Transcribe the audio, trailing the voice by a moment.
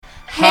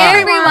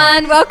Hey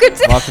everyone, welcome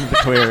to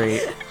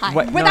Queerie. Hi.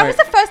 Wait, That was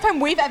the first time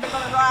we've ever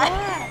got it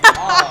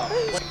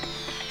right.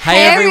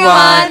 Hey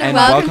everyone, and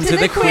welcome to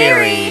the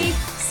Queerie.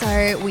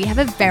 So we have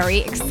a very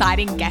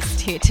exciting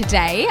guest here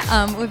today.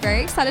 We're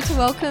very excited to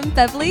welcome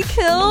Beverly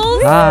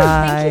Kills.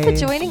 Hi. Thank you for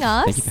joining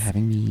us. Thank you for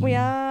having me. We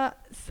are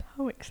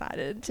so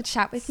excited to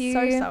chat with you.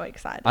 So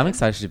excited. I'm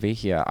excited to be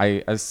here.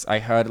 I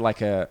heard like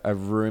a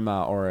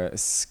rumor or a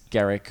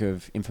skerrick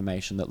of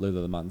information that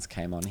Lulu the Muns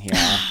came on here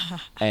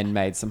and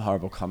made some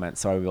horrible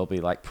comments. So I will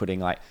be like putting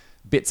like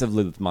bits of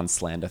Lulu the Muns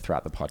slander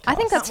throughout the podcast. I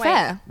think that's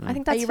fair. I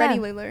think that's Are you fair. ready,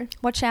 Lulu?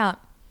 Watch out.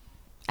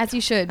 As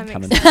you should.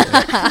 I'm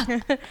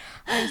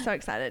so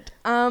excited.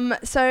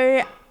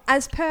 So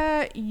as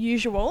per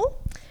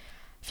usual,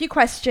 a few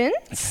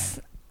questions.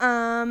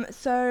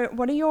 So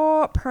what are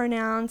your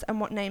pronouns and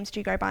what names do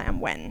you go by and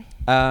when?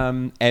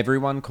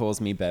 Everyone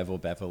calls me Bev or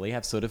Beverly.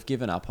 I've sort of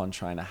given up on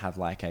trying to have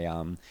like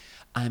a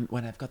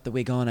when I've got the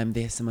wig on, I'm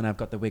this, and when I've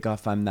got the wig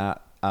off, I'm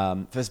that.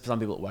 For some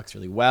people, it works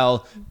really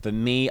well. For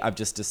me, I've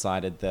just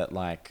decided that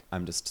like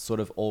I'm just sort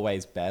of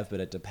always Bev, but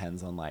it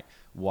depends on like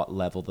what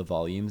level the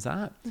volume's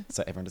at.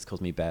 So everyone just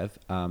calls me Bev.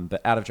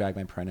 But out of drag,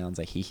 my pronouns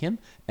are he, him,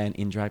 and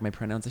in drag, my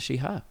pronouns are she,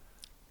 her.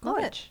 Love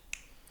it.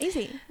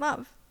 Easy.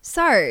 Love.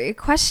 So,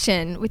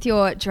 question with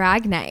your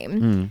drag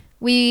name.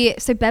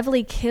 So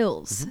Beverly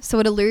Kills. So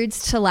it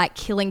alludes to like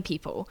killing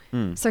people.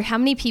 So how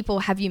many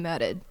people have you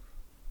murdered?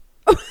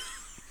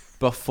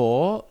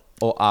 Before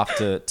or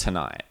after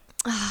tonight?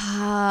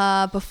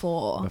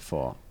 Before.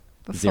 Before.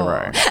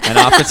 0. And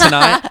after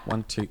tonight,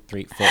 1, 2,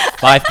 3, 4,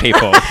 5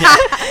 people.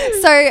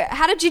 So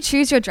how did you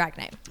choose your drag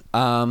name?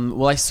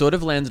 Well, I sort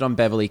of landed on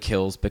Beverly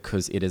Kills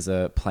because it is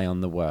a play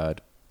on the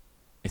word.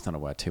 It's not a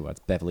word, 2 words.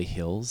 Beverly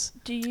Hills.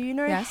 Do you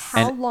know Yes.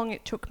 how long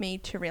it took me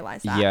to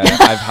realize that? Yeah,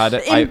 I've had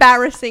it.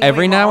 Embarrassing.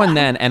 Every now and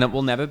then, and it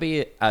will never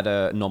be at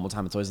a normal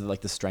time. It's always at like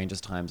the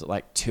strangest times, at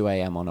like 2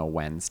 a.m. on a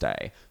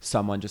Wednesday.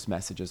 Someone just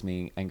messages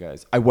me and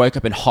goes, I woke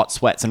up in hot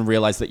sweats and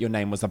realized that your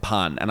name was a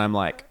pun. And I'm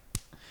like,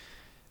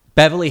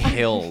 Beverly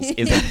Hills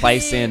is a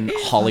place in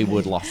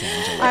Hollywood, Los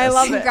Angeles. I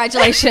love it.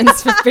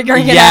 Congratulations for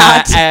figuring it Yeah,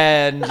 out.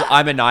 and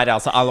I'm a night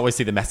owl, so I'll always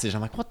see the message. I'm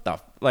like, what the?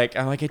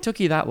 I'm like, it took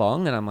you that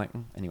long? And I'm like,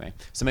 anyway.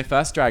 So my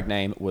first drag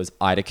name was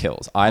Ida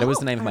Kills. Ida was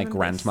the name of my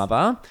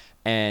grandmother,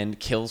 and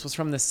Kills was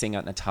from the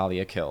singer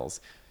Natalia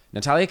Kills.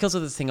 Natalia Kills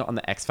was the singer on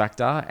the X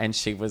Factor, and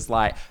she was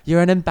like,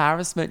 you're an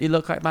embarrassment. You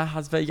look like my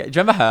husband. Do you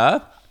remember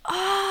her?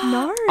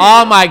 No.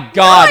 Oh my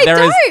God. No, I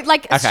don't. Is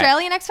like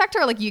Australian X Factor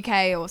or like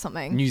UK or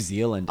something? New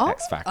Zealand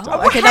X Factor.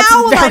 Oh, okay, that's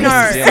How will I very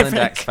know? New Zealand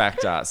X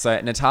Factor. So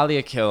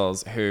Natalia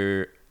Kills,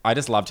 who I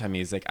just loved her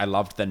music. I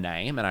loved the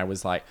name, and I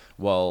was like,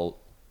 well,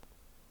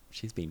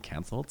 she's been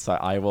cancelled, so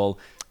I will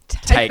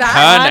take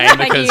her name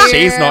Thank because you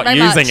she's not very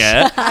using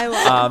much. it. I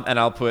love And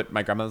I'll put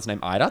my grandmother's name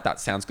Ida. That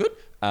sounds good.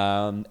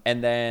 And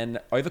then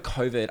over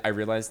COVID, I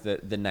realized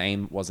that the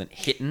name wasn't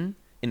hitting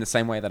in the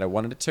same way that I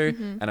wanted it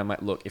to. And I'm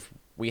like, look, if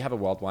we have a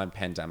worldwide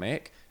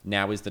pandemic,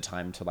 now is the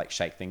time to like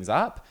shake things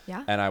up.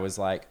 Yeah. And I was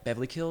like,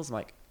 Beverly Kills. I'm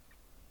like,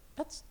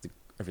 that's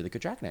a really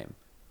good drag name.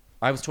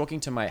 I was talking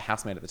to my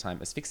housemate at the time,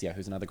 Asphyxia,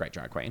 who's another great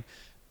drag queen,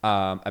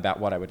 about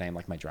what I would name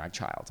like my drag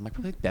child. I'm like,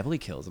 probably Beverly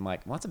Kills. I'm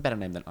like, well, that's a better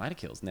name than Ida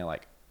Kills. And they're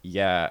like,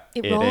 yeah,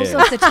 it rolls is.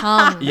 off the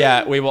tongue.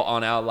 Yeah, we were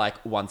on our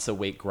like once a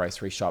week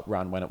grocery shop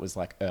run when it was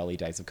like early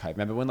days of COVID.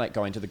 Remember when like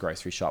going to the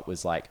grocery shop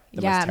was like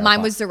the most terrifying?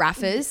 Mine was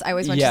Zarafas. I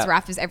always went Yeah. to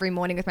Zarafas every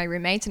morning with my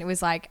roommates, and it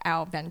was like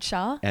our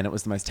venture. And it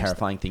was the most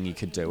terrifying thing you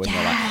could do. And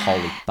we're like,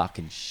 holy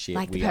fucking shit,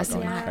 Like the we are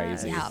person- going Yeah.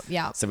 crazy.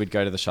 Yeah. So we'd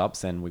go to the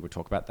shops and we would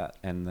talk about that.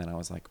 And then I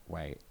was like,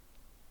 wait,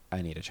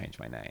 I need to change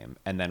my name.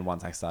 And then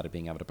once I started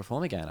being able to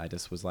perform again, I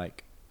just was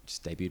like,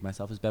 just debuted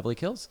myself as Beverly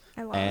Kills.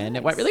 I love and it.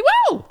 it went really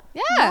well.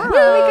 Yeah,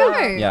 there we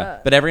go. Yeah.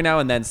 But every now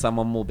and then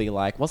someone will be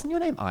like, wasn't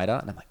your name Ida?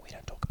 And I'm like, we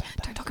don't talk about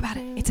that. Don't talk about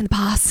it. It's in the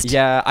past.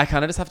 Yeah, I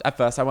kind of just have to, at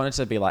first I wanted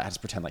to be like, I just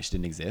pretend like she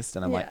didn't exist.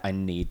 And I'm like, Yeah. I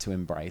need to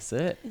embrace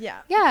it. Yeah.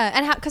 Yeah,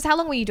 and because how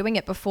long were you doing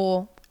it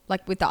before,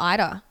 like with the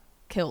Ida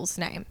Kills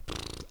name?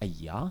 A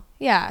year?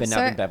 Yeah. But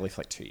now I've been Beverly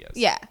for like 2 years.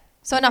 Yeah.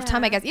 So enough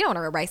time, I Yeah. guess. You don't want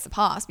to erase the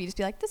past, but you just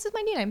be like, this is my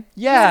new name.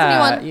 Yeah. This is the new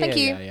one. Yeah, Thank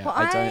you. yeah, yeah.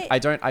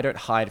 Well, I don't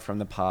hide from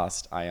the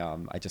past.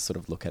 I just sort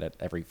of look at it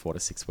every 4 to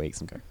 6 weeks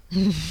and go,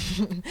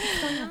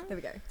 There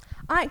we go.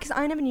 Because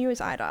I never knew you as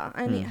Ida.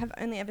 I have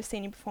only ever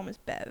seen you perform as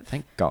Bev.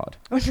 thank God.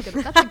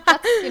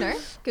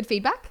 That's good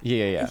feedback.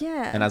 Yeah.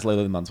 Yeah. And as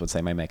Lulu the Muns would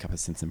say, my makeup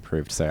has since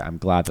improved. So I'm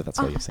glad that that's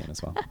what you've seen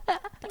as well.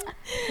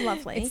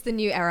 Lovely. It's the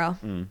new era.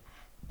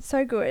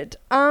 So good.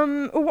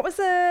 What was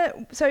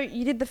the... So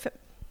you did the... Fuck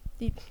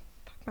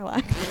my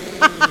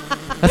life.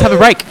 Let's have a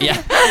break. Yeah.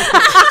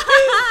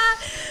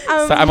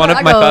 So I'm on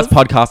my first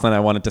podcast and I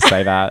wanted to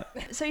say that.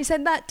 So you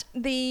said that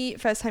the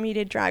first time you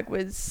did drag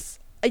was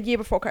a year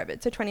before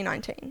COVID, so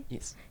 2019.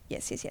 Yes.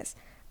 Yes.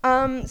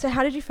 So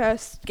how did you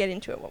first get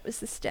into it? What was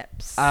the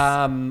steps?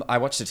 I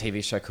watched a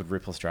TV show called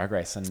RuPaul's Drag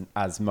Race, and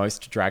as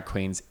most drag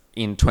queens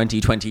in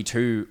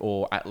 2022,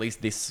 or at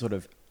least this sort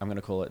of, I'm going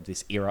to call it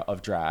this era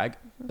of drag,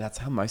 that's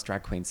how most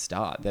drag queens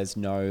start. There's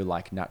no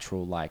like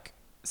natural like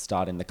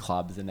start in the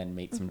clubs and then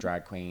meet some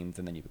drag queens,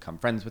 and then you become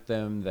friends with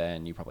them,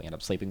 then you probably end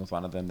up sleeping with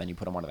one of them, then you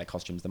put on one of their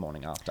costumes the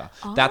morning after.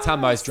 That's how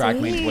most drag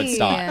queens would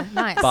start. Yeah,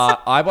 nice.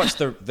 But I watched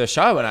the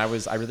show, and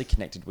I really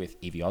connected with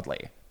Evie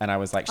Oddly, and I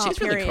was like, she's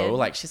really cool.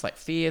 Like, she's like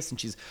fierce, and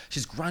she's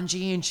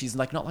grungy, and she's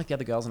like not like the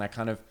other girls, and I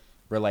kind of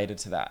related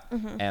to that.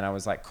 And I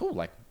was like, cool,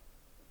 like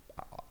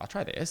I'll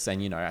try this.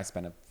 And, you know, I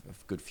spent a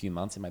good few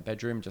months in my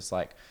bedroom just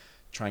like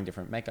trying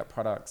different makeup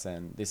products.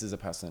 And this is a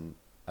person,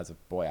 as a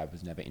boy, I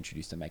was never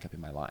introduced to makeup in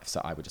my life.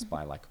 So I would just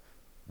buy like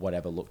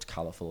whatever looked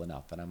colorful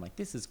enough. And I'm like,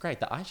 this is great.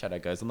 The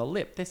eyeshadow goes on the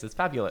lip. This is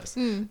fabulous.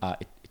 It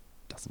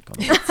doesn't go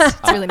on the lip.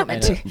 It's really not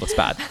meant to. It looks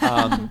bad.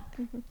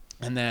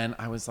 And then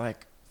I was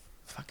like,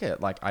 fuck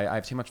it. Like, I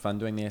have too much fun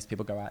doing this.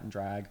 People go out and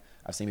drag.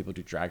 I've seen people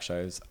do drag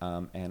shows,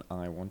 and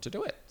I want to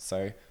do it.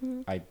 So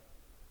I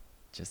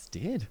just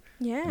did.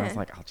 Yeah. And I was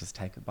like, I'll just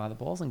take it by the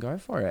balls and go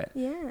for it.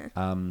 Yeah.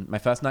 My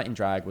first night in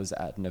drag was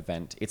at an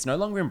event. It's no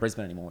longer in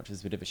Brisbane anymore, which is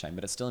a bit of a shame,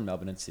 but it's still in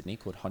Melbourne and Sydney,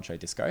 called Honcho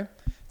Disco.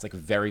 It's like a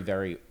very,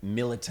 very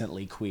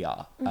militantly queer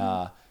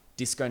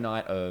disco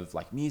night of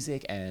like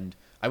music, and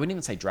I wouldn't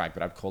even say drag,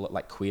 but I'd call it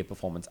like queer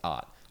performance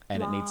art.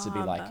 And it needs to be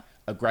like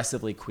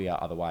aggressively queer.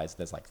 Otherwise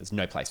there's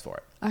no place for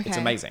it. Okay. It's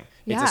amazing.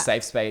 Yeah. It's a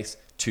safe space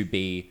to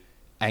be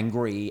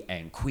angry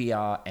and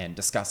queer and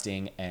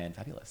disgusting and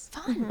fabulous.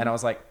 Fun. And I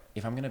was like,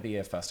 if I'm going to be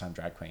a first-time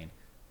drag queen,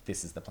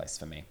 this is the place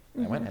for me.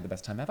 And I went and had the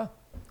best time ever.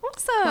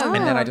 Awesome.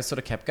 And then I just sort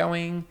of kept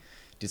going,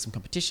 did some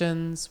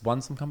competitions,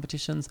 won some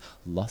competitions,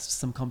 lost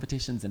some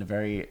competitions in a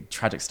very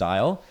tragic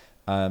style.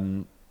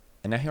 And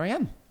now here I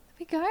am. There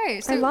we go.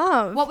 So I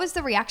love. What was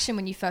the reaction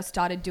when you first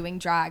started doing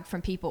drag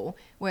from people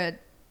where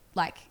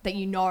like that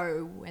you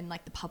know and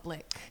like the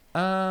public?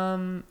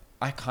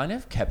 I kind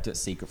of kept it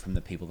secret from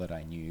the people that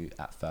I knew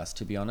at first,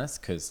 to be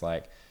honest, because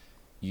like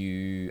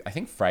I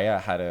think Freya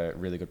had a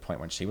really good point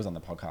when she was on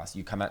the podcast.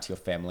 You come out to your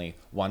family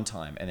one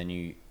time, and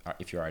then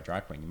if you're a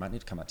drag queen, you might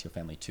need to come out to your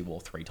family 2 or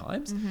 3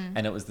 times.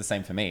 And it was the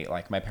same for me.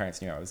 Like, my parents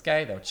knew I was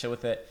gay. They would chill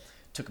with it.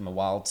 Took them a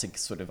while to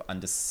sort of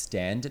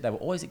understand it. They were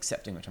always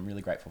accepting, which I'm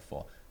really grateful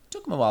for.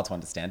 Took them a while to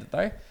understand it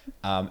though.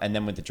 And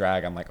then with the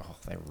drag, I'm like, oh,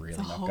 they're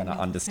really not going to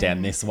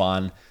understand this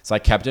one. So I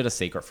kept it a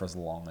secret for as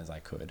long as I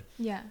could.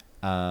 Yeah.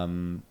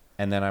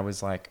 And then I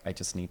was like, I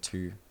need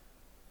to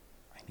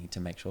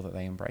make sure that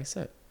they embrace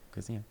it.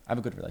 Because, I have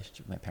a good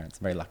relationship with my parents.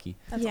 I'm very lucky.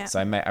 Yeah. So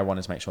I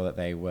wanted to make sure that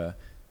they were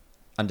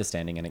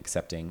understanding and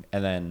accepting.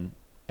 And then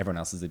everyone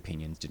else's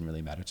opinions didn't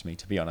really matter to me,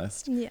 to be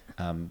honest. Yeah.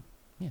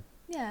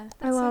 Yeah,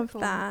 that's I love so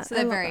cool. that. So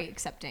they're I love very that.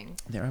 accepting.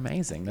 They're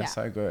amazing. They're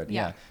so good.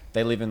 Yeah.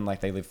 They live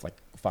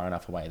far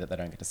enough away that they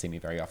don't get to see me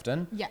very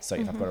often. Yeah. So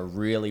if I've got a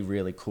really,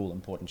 really cool,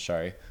 important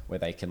show where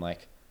they can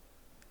like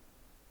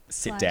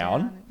sit Slide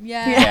down.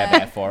 Yeah. They're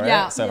there for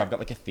Yeah. it. So if I've got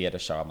like a theatre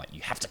show, I'm like,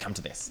 you have to come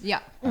to this. Yeah,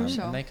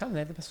 sure. And they come.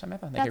 They're the best time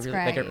ever. They That's get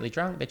great. really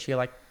drunk. They cheer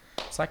like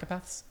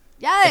psychopaths.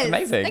 Yes. It's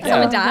amazing. Thanks, yeah.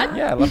 Mum and Dad.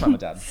 Yeah, I love Mum and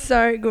Dad.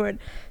 So good.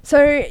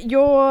 So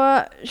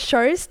your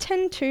shows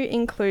tend to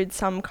include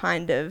some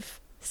kind of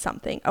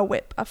something, a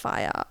whip, a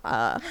fire,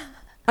 a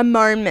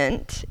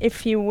moment,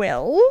 if you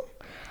will.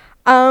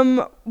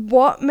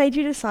 What made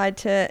you decide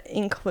to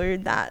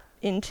include that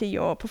into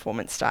your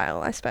performance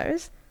style, I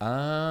suppose?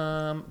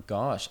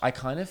 Gosh, I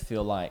kind of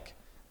feel like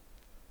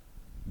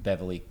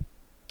Beverly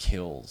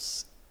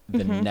Kills.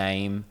 The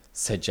name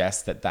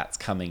suggests that that's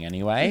coming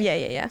anyway.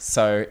 Yeah.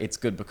 So it's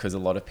good because a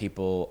lot of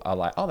people are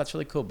like, oh, that's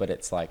really cool. But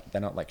it's like,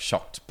 they're not like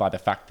shocked by the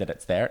fact that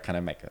it's there. It kind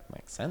of makes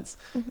sense.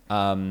 It's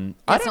I not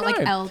don't like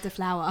know. Elle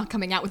Deflower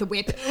coming out with a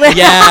whip.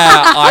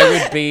 Yeah,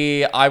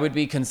 I would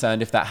be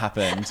concerned if that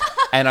happened.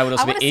 And I would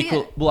also I wanna be see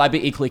it. I'd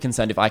be equally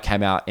concerned if I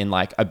came out in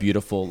like a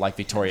beautiful like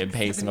Victorian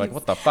piece and like,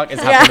 what the fuck is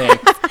happening?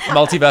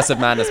 Multiverse of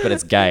madness, but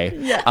it's gay.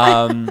 Yeah.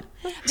 I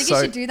think you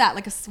should do that,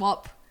 like a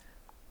swap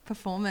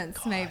performance.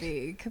 God.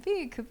 Maybe could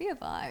be a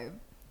vibe.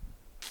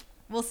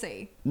 We'll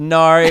see.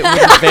 No, it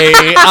wouldn't be.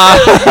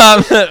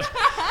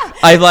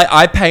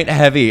 I paint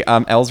heavy.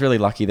 Elle's really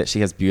lucky that she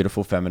has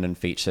beautiful feminine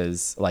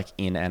features like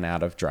in and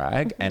out of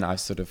drag, and I've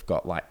sort of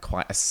got like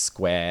quite a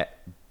square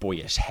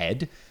boyish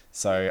head,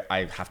 so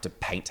I have to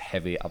paint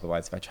heavy.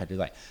 Otherwise, if I try to do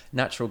like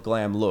natural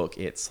glam look,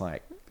 it's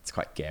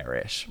quite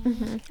garish.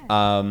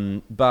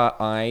 But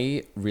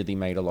I really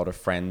made a lot of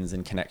friends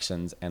and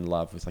connections and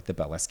love with like the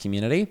burlesque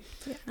community.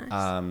 Yeah,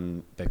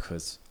 nice.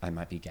 Because I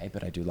might be gay,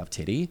 but I do love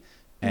titty.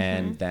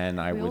 And then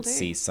I would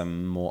see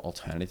some more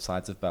alternative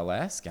sides of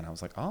burlesque, and I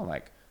was like, oh,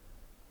 like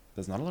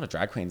there's not a lot of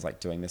drag queens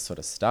like doing this sort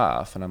of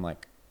stuff, and I'm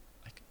like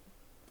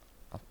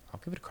I'll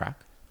give it a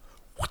crack.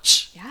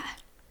 Yeah.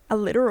 A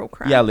literal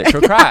crack. Yeah,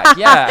 literal crack.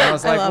 Yeah. And I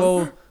was like,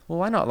 love- well,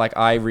 why not? Like,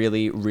 I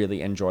really,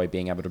 really enjoy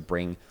being able to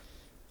bring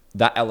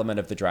that element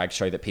of the drag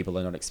show that people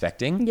are not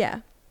expecting.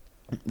 Yeah.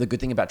 The good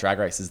thing about Drag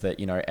Race is that,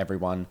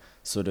 everyone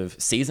sort of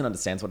sees and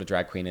understands what a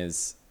drag queen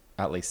is.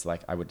 At least,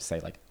 like, I would say,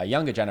 like, a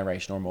younger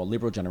generation or a more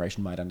liberal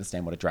generation might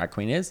understand what a drag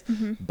queen is.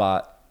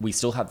 But we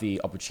still have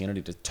the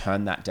opportunity to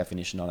turn that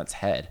definition on its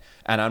head.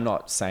 And I'm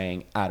not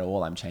saying at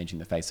all I'm changing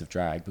the face of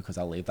drag, because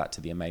I'll leave that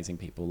to the amazing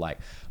people like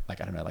I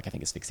don't know, like I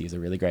think Asphyxia is a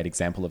really great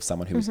example of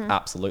someone who's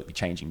absolutely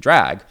changing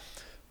drag.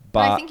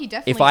 But I think you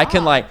definitely if I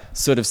can are. like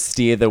sort of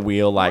steer the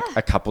wheel like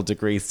a couple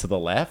degrees to the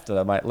left, and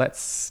I'm like,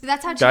 let's But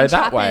that's how go change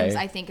that happens. way.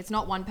 I think it's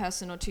not one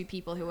person or two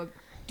people who are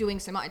doing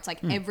so much. It's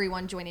like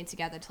everyone joining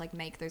together to like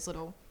make those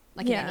little,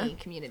 like in any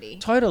community.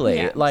 Totally.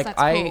 Yeah. Like So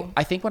that's cool.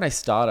 I think when I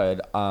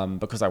started,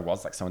 because I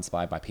was like so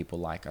inspired by people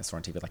like I saw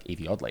on TV, like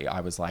Evie Oddly,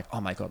 I was like,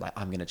 oh my God, like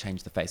I'm going to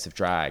change the face of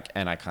drag.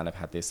 And I kind of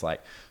had this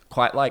like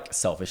quite like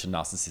selfish and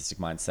narcissistic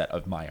mindset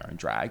of my own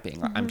drag being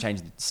like, I'm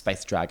changing the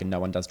face of drag and no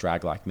one does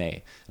drag like me.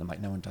 And I'm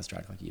like, no one does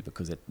drag like you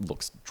because it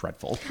looks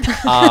dreadful.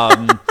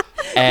 And,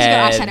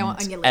 eyeshadow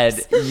on your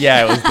lips. And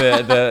yeah, it was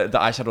the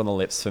eyeshadow on the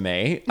lips for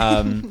me.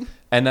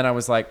 And then I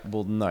was like,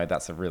 well, no,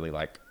 that's a really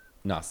like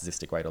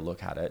narcissistic way to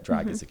look at it.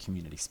 Drag is a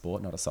community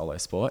sport, not a solo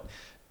sport.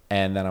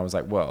 And then I was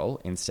like, well,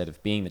 instead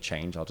of being the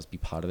change, I'll just be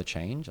part of the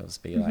change. I'll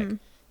just be like,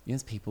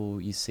 there's people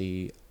you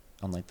see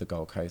on like the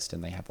Gold Coast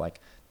and they have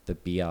like the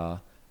beer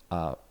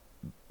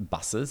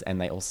buses and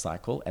they all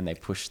cycle and they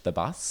push the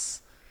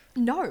bus.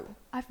 No,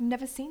 I've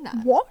never seen that.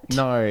 What?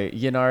 No,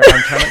 you know,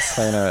 I'm trying to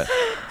explain it.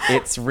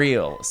 It's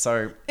real.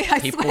 So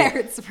I swear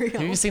it's real.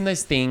 Have you seen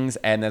those things?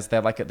 And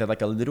they're like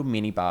a little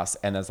mini bus,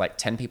 and there's like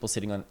 10 people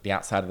sitting on the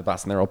outside of the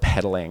bus, and they're all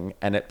pedaling,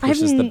 and it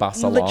pushes the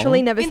bus along. I've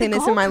literally never In seen the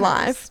this in my Gold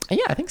life. Coast?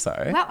 Yeah, I think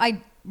so. Wow,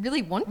 I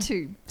really want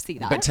to see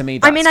that. But to me,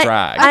 that's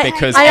drag I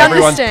because I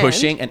everyone's understand.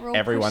 pushing We're and all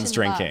everyone's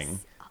pushing the drinking.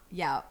 bus.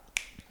 Yeah,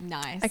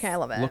 nice. Okay, I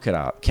love it. Look it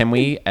up. Can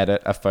we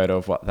edit a photo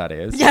of what that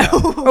is? Yeah,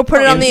 We'll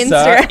put it on the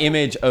Insert Instagram.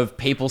 image of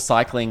people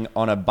cycling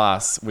on a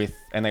bus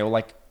and they all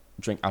like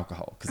drink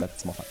alcohol because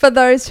that's more fun. For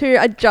those who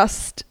are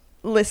just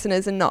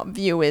listeners and not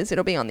viewers,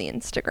 it'll be on the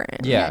Instagram.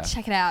 Yeah.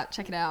 check it out.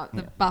 Check it out.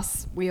 The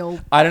bus wheel.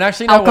 I don't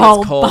actually know what Alcohol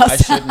it's called. I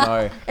bus. should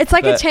know. It's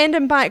like a But-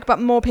 tandem bike,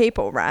 but more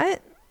people, right?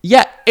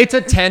 Yeah, it's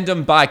a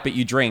tandem bike, but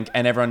you drink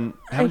and everyone.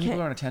 How many Okay.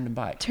 people are on a tandem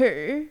bike?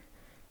 2.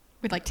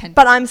 With like 10.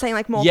 But I'm saying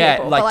like more Yeah,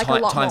 people. like, but like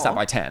a lot times more. that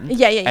by 10.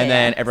 Yeah, yeah, yeah, And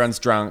then yeah. everyone's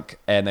drunk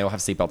and they all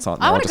have seatbelts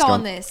on. I want to go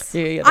on this.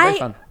 Yeah, they're very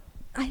fun.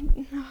 I've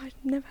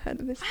never heard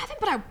of this. I haven't,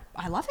 but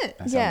I love it.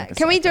 That sounds Yeah, like a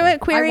can we sick do thing.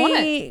 it? I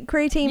want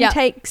Queerie team Yep,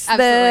 takes the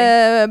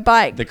absolutely.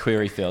 bike, The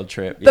Queerie field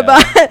trip. the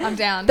yeah. bu- I'm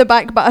down. the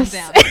bike bus.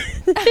 I'm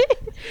down.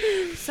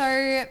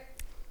 So,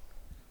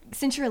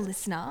 since you're a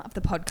listener of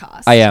the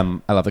podcast, I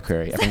am. I love the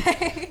Queerie.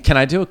 Can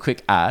I do a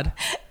quick ad?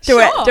 Do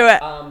Sure. it. Do it.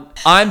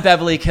 I'm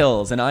Beverly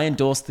Kills and I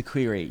endorse the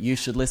Queerie. You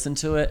should listen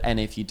to it. And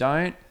if you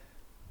don't,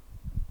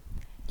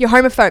 You're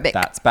homophobic.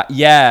 that's bad.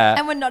 Yeah.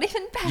 and we're not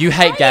even You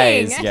hate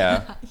paying. gays.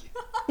 Yeah.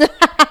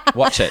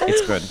 Watch it.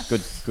 It's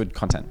good. Good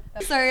content.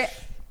 So,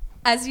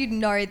 as you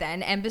know,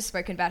 then Amber's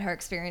spoken about her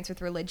experience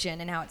with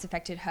religion and how it's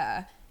affected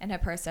her and her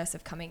process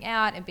of coming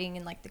out and being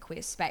in like the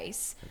queer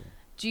space.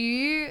 Do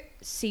you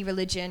see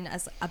religion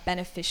as a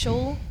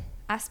beneficial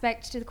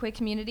aspect to the queer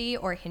community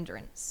or a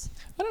hindrance?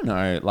 I don't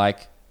know.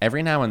 Like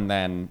every now and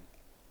then,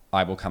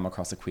 I will come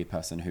across a queer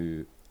person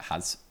who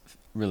has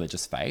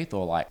religious faith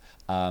or like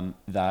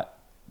that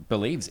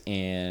believes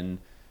in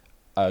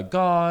a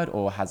god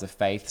or has a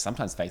faith.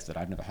 Sometimes faiths that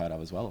I've never heard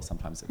of as well, or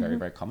sometimes very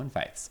very common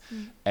faiths.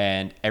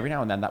 And every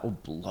now and then, that will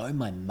blow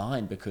my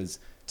mind because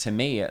to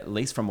me, at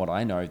least from what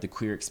I know, the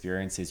queer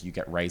experience is you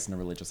get raised in a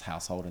religious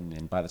household and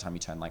then by the time you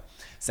turn like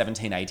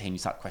 17, 18, you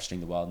start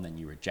questioning the world and then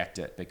you reject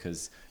it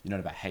because you're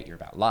not about hate, you're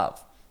about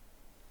love.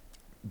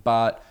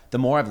 But the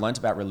more I've learned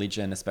about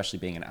religion, especially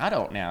being an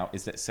adult now,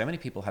 is that so many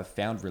people have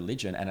found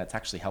religion and it's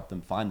actually helped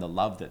them find the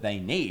love that they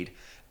need.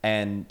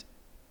 And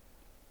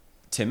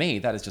to me,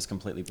 that has just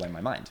completely blown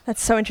my mind.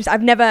 That's so interesting.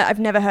 I've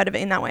never heard of it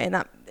in that way, and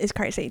that is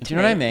crazy. Do you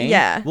know what I mean?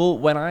 Yeah. Well,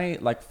 when I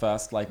like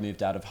first like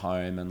moved out of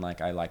home and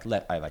like I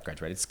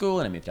graduated school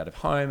and I moved out of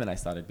home and I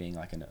started being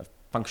like a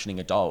functioning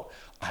adult,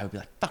 I would be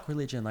like, fuck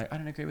religion, like I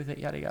don't agree with it,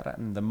 yada yada.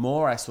 And the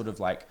more I sort of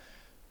like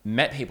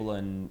met people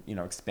and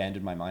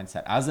expanded my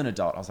mindset as an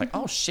adult, I was like,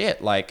 oh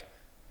shit, like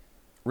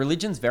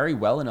religion's very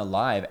well and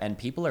alive and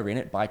people are in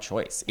it by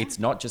choice. It's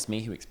not just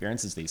me who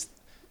experiences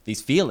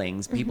these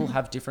feelings. People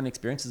have different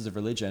experiences of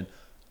religion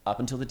up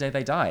until the day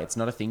they die. It's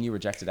not a thing you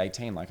reject at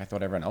 18 like I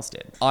thought everyone else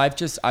did. I've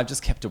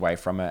just kept away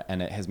from it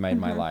and it has made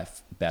my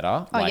life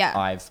better. Oh,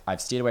 yeah. I've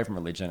steered away from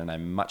religion and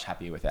I'm much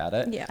happier without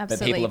it. Yeah.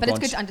 Absolutely. But it's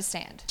good to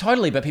understand.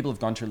 Totally, but people have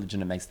gone to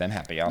religion and it makes them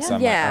happier. So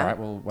I'm Yeah. like, all right,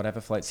 well,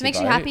 whatever floats If it makes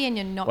your you boat, happy and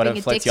you're not whatever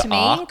being a floats dick to your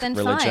me, arc, then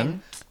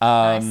religion.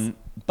 fine.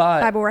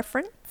 But Bible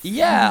reference.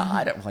 yeah,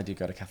 I did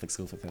go to Catholic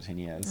school for 13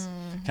 years.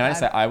 Can I just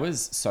say, I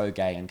was so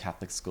gay in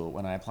Catholic school.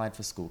 When I applied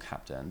for school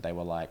captain, they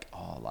were like,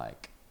 oh,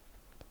 like,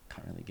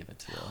 can't really give it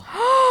to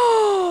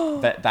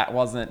you. But that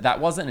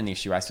wasn't an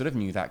issue. I sort of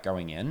knew that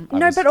going in.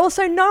 But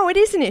also, no, it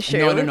is an issue.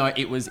 No.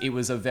 It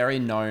was a very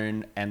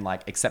known and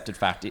like accepted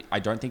fact. I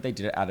don't think they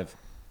did it out of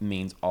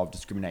means of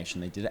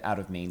discrimination. They did it out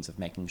of means of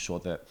making sure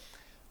that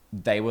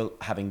they were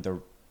having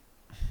the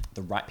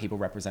right people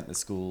represent the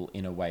school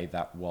in a way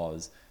that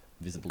was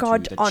visible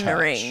to the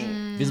God-honouring.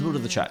 church. Visible to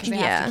the church. They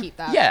have to keep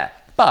that. Yeah,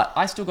 but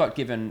I still got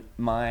given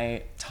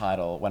my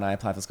title when I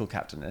applied for school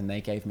captain, and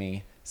they gave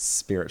me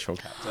spiritual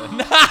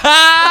captain.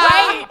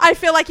 I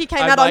feel like you came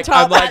out on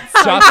top. I'm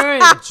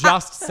like,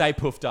 just say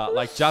poofed up,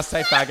 like just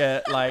say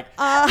faggot, like,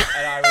 and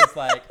I was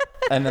like,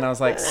 and then I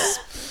was like,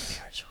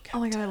 spiritual captain. Oh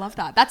my God, I love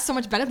that. That's so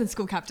much better than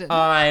school captain.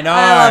 I know.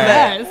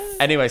 I love it.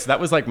 Anyway, so that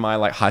was like my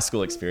like high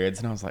school experience,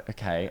 and I was like,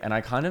 okay. And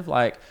I kind of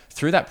like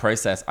through that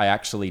process, I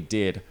actually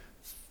did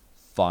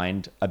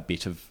find a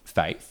bit of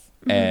faith,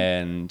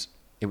 and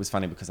it was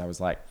funny because I was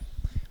like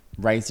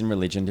raised in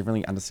religion, didn't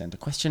really understand to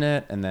question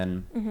it, and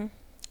then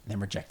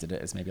rejected it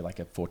as maybe like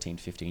a 14,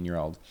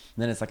 15-year-old.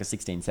 And then as like a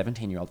 16,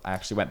 17-year-old, I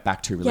actually went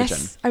back to religion.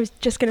 Yes, I was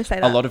just going to say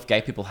that. A lot of gay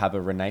people have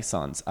a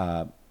renaissance.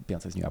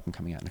 Beyonce's new album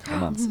coming out in a couple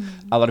of months.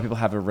 A lot of people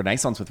have a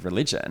renaissance with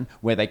religion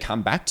where they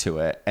come back to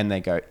it and they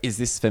go, is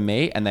this for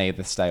me? And they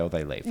either stay or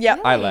they leave. Yep.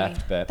 I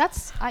left, but...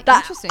 That's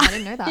interesting. I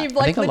didn't know that. You've,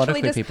 I think a lot of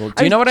literally queer just- people...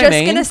 Do you know what I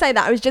mean?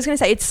 I was just going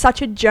to say, it's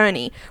such a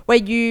journey where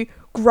you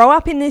grow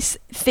up in this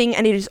thing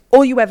and it is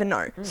all you ever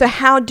know. So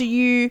how do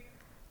you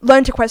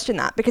learn to question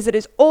that? Because it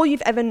is all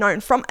you've ever known.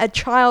 From a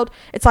child,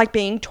 it's like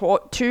being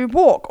taught to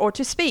walk or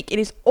to speak. It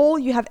is all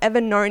you have ever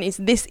known is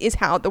this is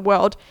how the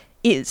world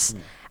is.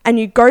 And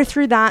you go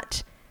through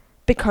that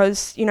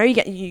because, you know,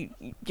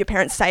 your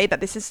parents say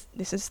that this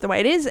is the way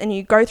it is, and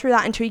you go through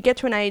that until you get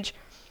to an age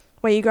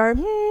where you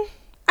go,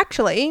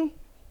 actually,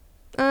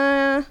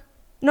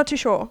 not too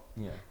sure.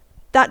 Yeah.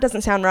 That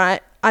doesn't sound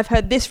right. I've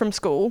heard this from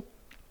school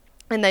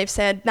and they've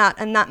said that,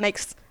 and that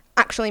makes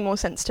actually more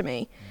sense to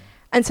me.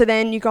 And so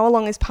then you go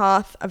along this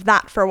path of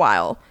that for a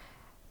while,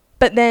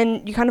 but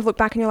then you kind of look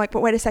back and you're like, but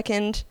wait a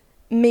second,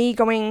 me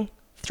going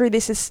through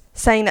this is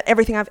saying that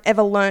everything I've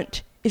ever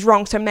learnt is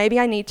wrong. So maybe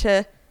I need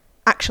to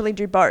actually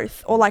do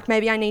both, or like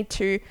maybe I need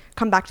to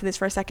come back to this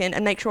for a second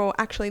and make sure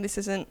actually this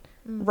isn't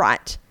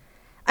right.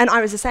 And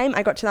I was the same.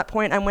 I got to that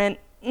point and went,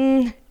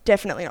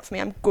 definitely not for me.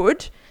 I'm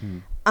good.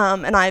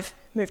 And I've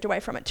moved away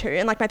from it too.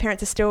 And like my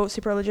parents are still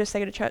super religious. They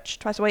go to church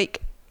twice a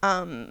week.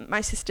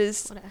 My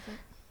sisters, What an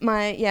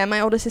effort.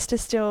 my older sister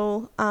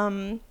still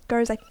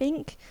goes, I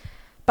think,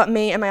 but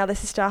me and my other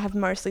sister have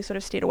mostly sort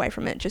of steered away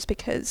from it just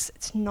because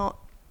it's not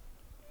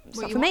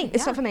for me.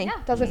 It's not for me.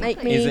 Doesn't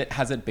make me.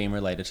 Has it been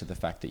related to the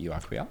fact that you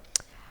are queer?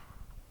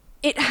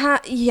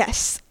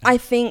 Yes. I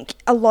think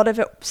a lot of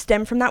it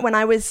stemmed from that when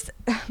I was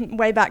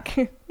way back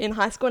in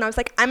high school and I was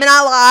like, I'm an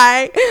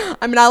ally.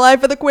 I'm an ally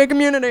for the queer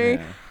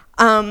community.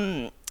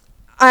 Yeah.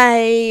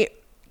 I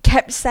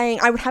kept saying,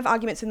 I would have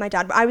arguments with my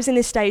dad, but I was in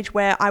this stage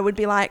where I would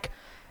be like,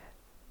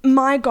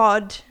 my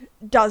God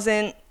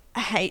doesn't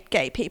hate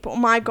gay people.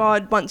 My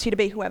God wants you to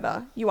be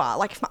whoever you are.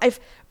 Like if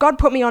God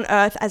put me on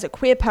earth as a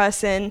queer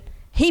person,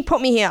 he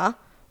put me here.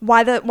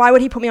 Why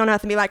would he put me on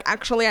earth and be like,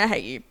 actually, I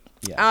hate you.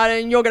 Yeah.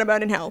 And you're going to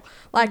burn in hell.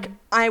 Like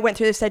I went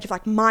through this stage of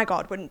like, my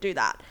God wouldn't do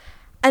that.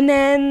 And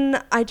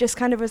then I just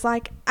kind of was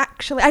like,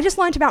 actually, I just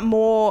learned about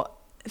more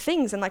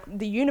things and like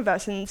the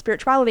universe and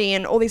spirituality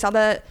and all these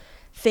other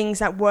things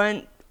that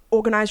weren't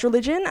organized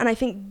religion. And I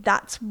think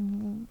that's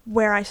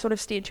where I sort of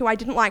steered to. I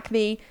didn't like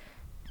the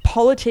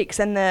politics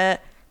and the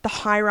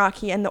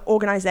hierarchy and the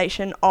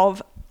organization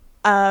of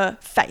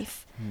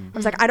faith. I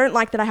was like, I don't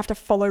like that I have to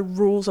follow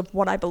rules of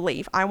what I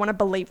believe. I want to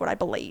believe what I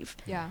believe.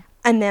 Yeah.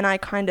 And then I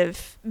kind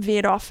of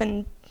veered off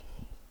and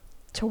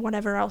to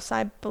whatever else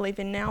I believe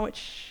in now,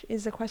 which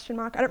is a question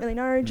mark. I don't really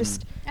know.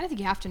 Just I don't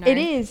think you have to know. it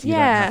is. You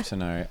Yeah. don't have to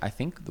know. I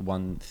think the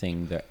one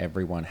thing that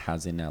everyone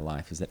has in their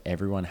life is that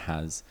everyone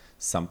has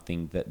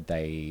something that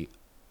they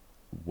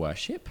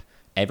worship.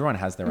 Everyone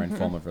has their own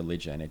form of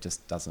religion. It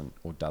just doesn't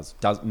or does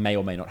may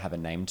or may not have a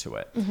name to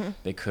it.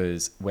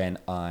 Because when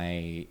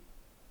I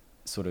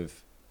sort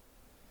of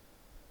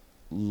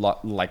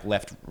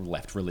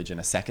left religion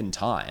a second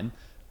time,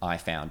 I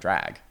found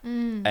drag,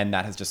 and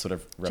that has just sort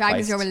of replaced. Drag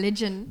is your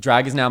religion.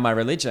 Drag is now my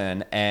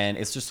religion, and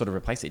it's just sort of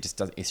replaced it.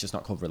 It's just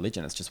not called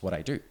religion. It's just what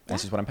I do.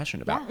 It's just what I'm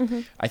passionate about.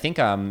 I think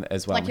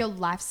as well. Like your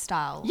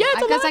lifestyle. Yeah,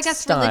 it's a because I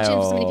guess religion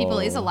for so many people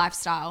lifestyle. is a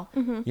lifestyle.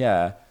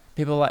 Yeah.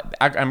 People like,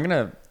 I'm going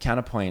to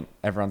counterpoint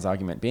everyone's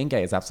argument. Being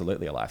gay is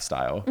absolutely a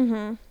lifestyle.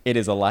 It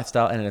is a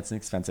lifestyle, and it's an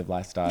expensive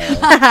lifestyle.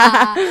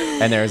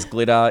 And there is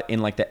glitter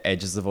in like the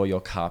edges of all your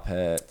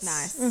carpets.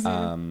 Nice.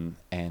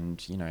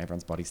 And you know,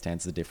 everyone's body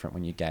standards are different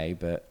when you're gay,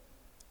 but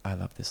I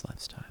love this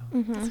lifestyle.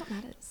 That's what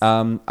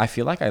matters. I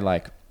feel like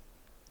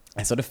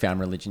I sort of found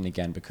religion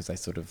again because I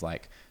sort of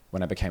like,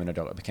 when I became an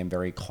adult, I became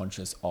very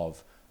conscious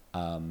of,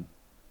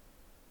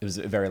 it was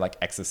a very like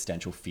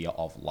existential fear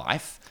of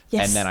life.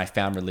 Yes. And then I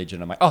found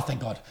religion. I'm like, oh, thank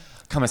God,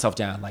 calm myself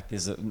down. Like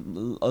there's a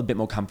bit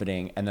more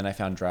comforting. And then I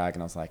found drag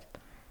and I was like,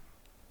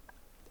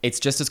 it's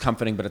just as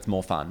comforting, but it's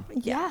more fun.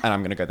 Yeah. And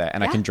I'm going to go there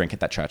and I can drink at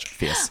that church.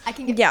 Fierce. I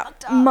can get Yeah.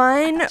 fucked up.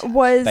 Mine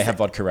was. They have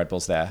vodka Red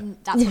Bulls there.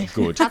 That's what,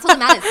 Good. That's what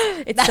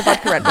matters. It's the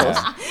vodka Red Bulls.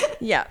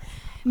 Yeah.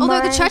 Yeah. Although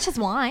the Mine- church has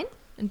wine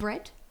and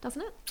bread,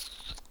 doesn't it?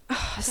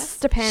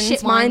 depends.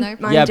 Shit wine, Mine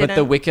though. Yeah, didn't. but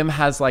the Wickham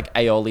has like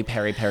aioli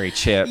peri peri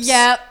chips.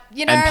 Yeah,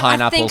 you know, And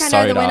pineapple I think I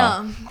know the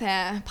soda. winner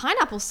there.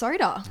 Pineapple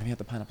soda. Have you had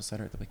the pineapple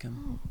soda at the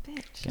Wickham?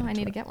 Bitch, Get I into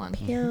need to it. get one.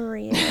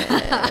 Period.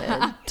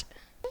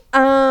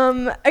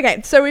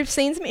 Okay, so we've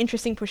seen some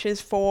interesting pushes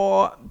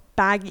for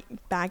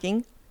banning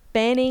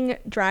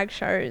drag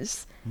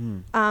shows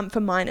for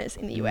minors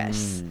in the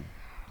US.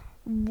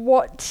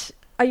 What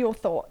are your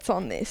thoughts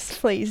on this?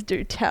 Please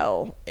do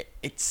tell.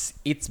 It's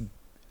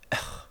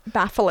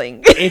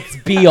Baffling. it's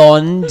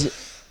beyond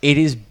It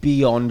is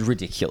beyond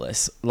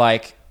ridiculous.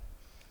 Like,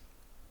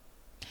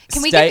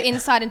 can we give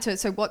insight into it?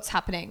 So what's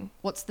happening?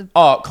 What's the...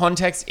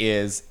 Context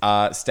is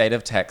state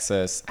of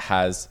Texas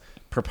has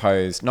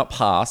proposed, not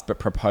passed, but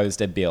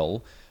proposed a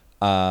bill.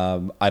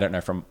 I don't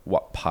know from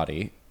what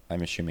party.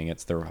 I'm assuming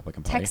it's the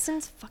Republican Party.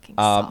 Texans fucking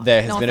suck.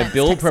 There has No been a offense,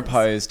 bill Texans.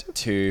 proposed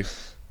to...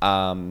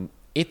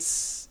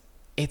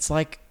 it's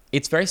like...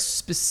 It's very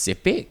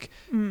specific.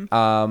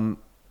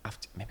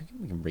 Maybe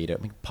we can read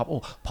it. We can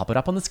pop it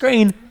up on the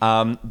screen.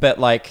 But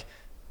like,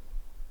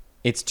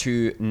 it's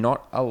to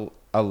not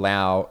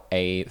allow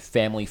a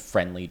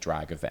family-friendly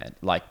drag event.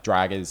 Like,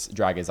 drag is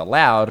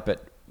allowed,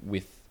 but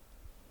with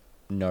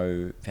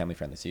no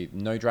family-friendly. So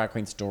no drag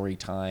queen story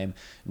time,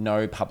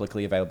 no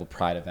publicly available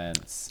pride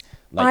events.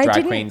 Like,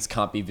 drag queens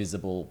can't be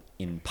visible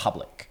in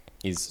public.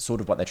 Is sort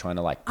of what they're trying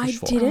to like push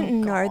for. I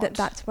didn't know that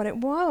that's what it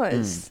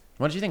was.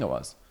 What did you think it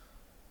was?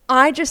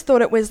 I just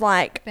thought it was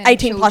like Banning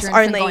 18 plus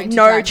children from only. going to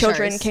No drag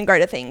children shows. can go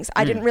to things.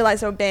 I didn't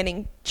realize they were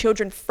banning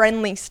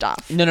children-friendly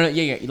stuff. No.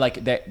 Yeah.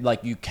 Like that.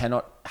 Like, you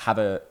cannot have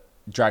a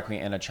drag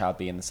queen and a child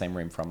be in the same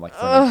room for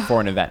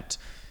an event.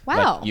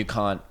 Wow. Like, you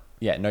can't.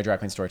 Yeah. No drag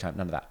queen story time.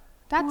 None of that.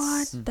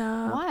 That's... What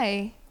the...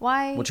 Why?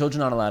 Why? Well,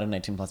 children aren't allowed in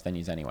 18 plus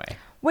venues anyway.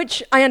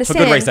 Which I For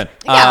understand. good reason.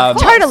 Yeah, of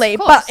course, Totally. of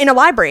course. But in a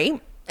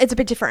library, it's a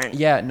bit different.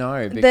 Yeah.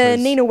 No. The Because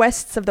Nina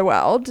Wests of the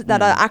world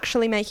that are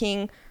actually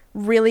making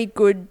really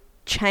good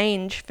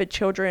change for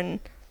children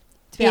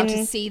to be able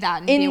to see that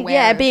and be aware.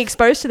 Yeah, be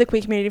exposed to the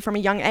queer community from a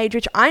young age,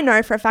 which I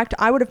know for a fact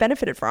I would have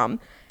benefited from.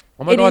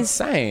 Oh my It God, is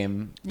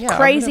same. Yeah, I would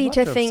crazy have loved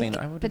to have think- seen it.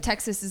 I would But have-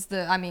 Texas is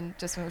the... I mean,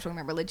 just when we're talking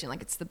about religion,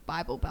 like, it's the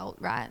Bible Belt,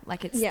 right?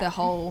 Like, it's Yeah. the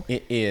whole...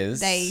 It is.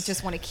 They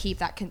just want to keep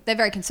that... they're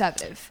very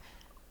conservative,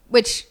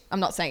 which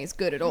I'm not saying is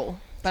good at all,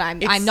 but I'm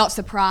It's- not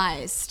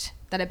surprised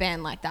that a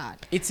ban like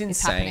that It's is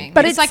insane. happening. But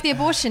But it's it's- like the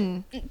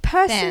abortion...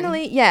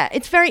 Personally, yeah,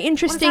 it's very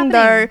interesting though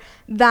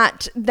happening?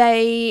 that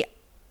they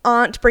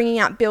aren't bringing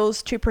out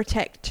bills to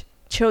protect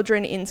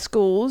children in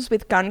schools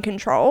with gun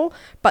control,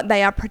 but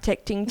they are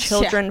protecting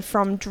children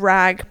from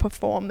drag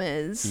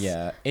performers.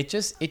 Yeah, it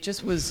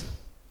just was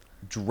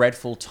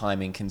dreadful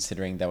timing,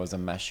 considering there was a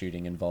mass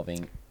shooting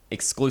involving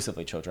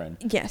exclusively children.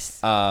 Yes.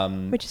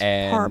 Which is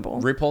And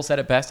horrible. RuPaul said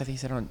it best. I think he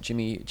said it on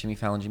Jimmy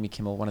Fallon, Jimmy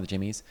Kimmel, one of the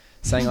Jimmys,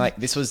 saying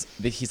like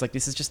he's like,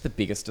 this is just the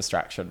biggest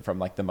distraction from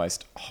like the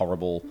most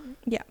horrible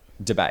Yeah.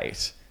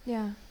 debate.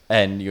 Yeah.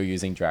 And you're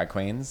using drag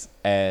queens.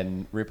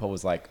 And RuPaul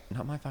was like,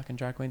 not my fucking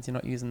drag queens. You're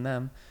not using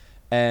them.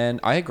 And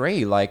I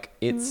agree. Like,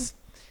 it's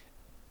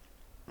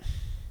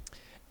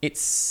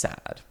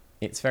sad.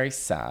 It's very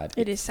sad.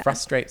 It is sad.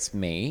 Frustrates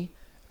me.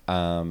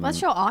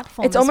 That's your art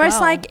form. It's as almost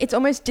well. like it's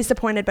almost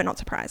disappointed but not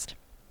surprised.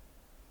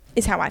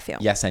 Is how I feel.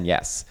 Yes and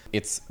yes.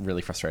 It's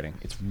really frustrating.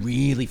 It's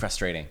really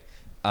frustrating.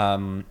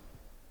 I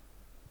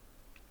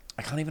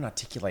can't even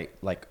articulate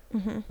like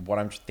what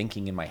I'm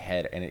thinking in my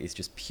head, and it is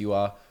just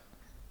pure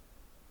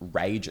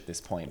rage at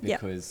this point Yep.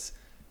 because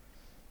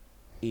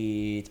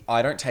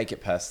I don't take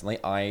it personally.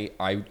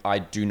 I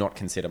do not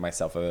consider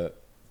myself a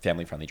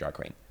family friendly drag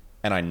queen,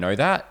 and I know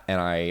that, and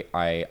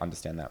I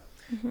understand that,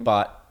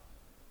 but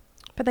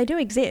But they do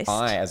exist.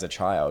 I, as a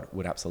child,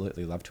 would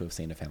absolutely love to have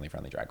seen a family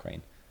friendly drag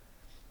queen.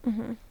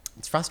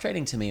 It's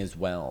frustrating to me as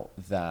well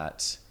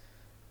that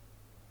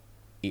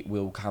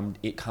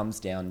it comes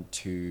down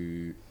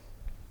to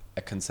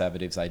a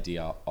conservative's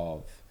idea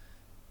of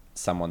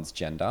someone's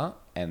gender,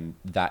 and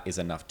that is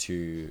enough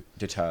to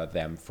deter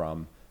them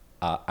from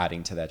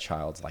adding to their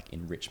child's like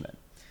enrichment.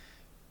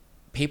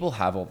 People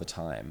have all the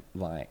time,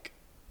 like,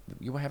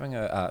 you were having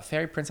a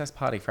fairy princess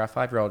party for our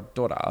 5-year-old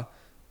daughter,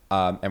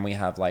 and we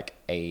have like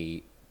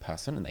a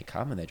person, and they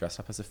come and they're dressed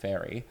up as a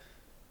fairy.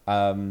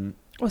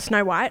 or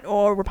Snow White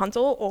or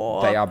Rapunzel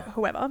or They are-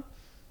 whoever.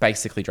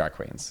 Basically drag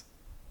queens.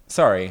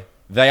 Sorry,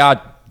 they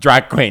are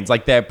drag queens.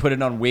 Like, they're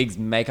putting on wigs,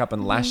 makeup,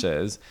 and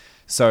lashes.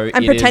 So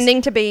And it pretending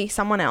is, to be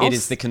someone else. it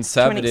is the to an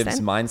conservatives'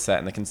 extent. mindset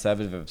and the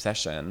conservative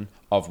obsession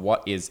of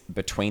what is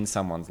between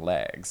someone's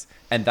legs,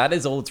 and that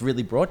is all it's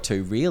really brought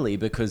to, really.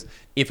 Because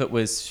if it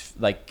was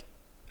like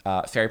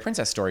fairy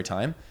princess story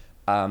time,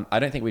 I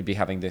don't think we'd be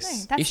having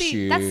this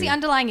issue. That's the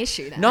underlying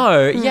issue then.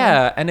 No,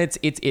 yeah, and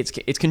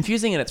it's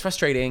confusing and it's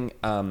frustrating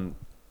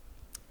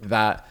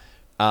that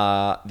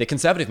the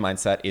conservative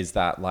mindset is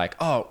that, like,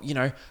 oh, you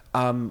know,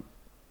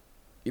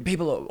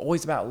 people are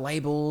always about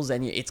labels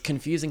and it's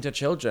confusing to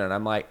children. And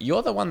I'm like,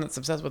 you're the one that's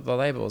obsessed with the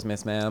labels,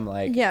 Miss Ma'am.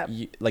 Like, Yeah.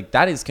 like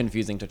that is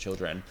confusing to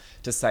children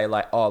to say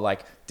like, oh,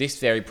 like this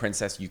fairy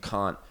princess, you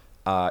can't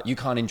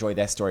enjoy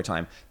their story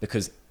time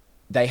because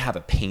they have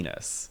a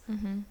penis.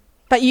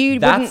 But you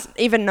That's- wouldn't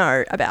even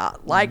know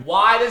about. Like,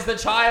 Why does the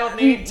child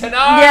need to know?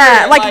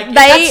 Yeah, like, it's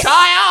they- a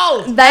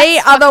child. they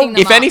That's are fucking the...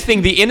 them If up.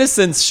 anything, the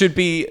innocence should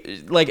be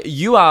like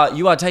you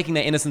are taking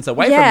their innocence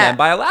away from Yeah. them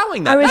by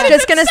allowing that. I was That is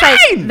just going to say,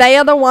 insane! they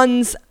are the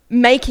ones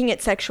making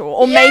it sexual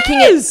or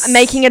Yes!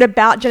 making it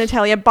about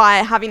genitalia by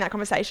having that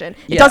conversation.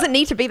 It Yeah. doesn't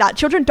need to be that.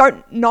 Children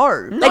don't know.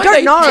 No, they don't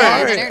they know. Yeah,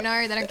 don't. they don't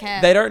know. They don't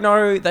care. They don't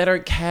know. They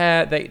don't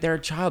care. They're a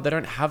child. They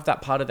don't have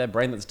that part of their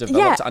brain that's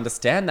developed Yeah. to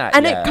understand that.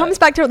 And yet. it comes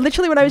back to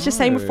literally what I was just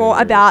saying before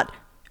No. about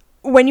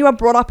when you are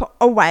brought up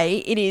away,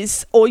 it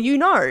is all you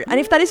know. And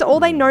if that is all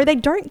they know, they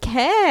don't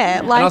care.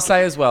 And I'll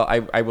say as well,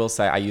 I will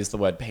say I use the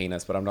word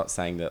penis, but I'm not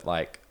saying that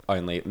like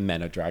only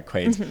men are drag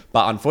queens.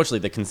 But unfortunately,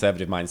 the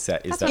conservative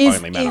mindset is that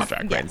only men are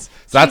drag queens.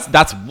 So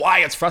that's why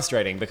it's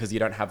frustrating, because you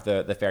don't have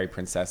the fairy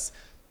princess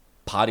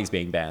parties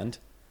being banned.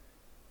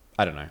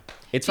 I don't know.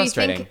 It's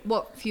frustrating. Do you think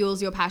what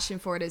fuels your passion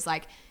for it is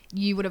like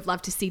you would have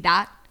loved to see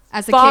that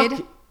as a Fuck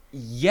kid?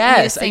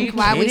 Yes. Are you kidding?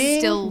 why are we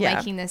still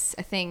making this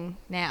a thing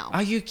now?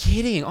 Are you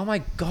kidding? Oh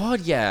my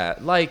God, yeah.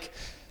 Like,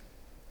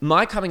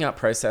 my coming out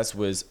process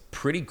was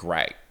pretty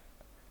great.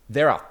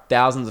 There are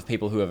thousands of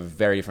people who have a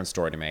very different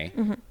story to me.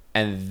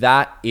 And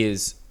that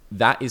is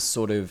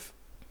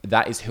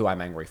who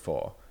I'm angry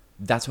for.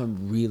 That's what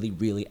I'm really,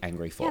 really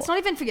angry for. Yeah, it's not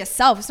even for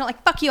yourself. It's not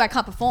like, fuck you, I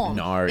can't perform.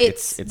 No,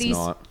 it's these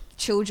not.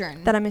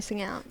 Children that are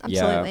missing out.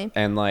 Absolutely. Yeah,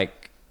 and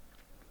like,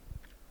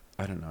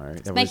 I don't know.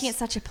 It's making it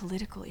such a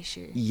political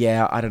issue.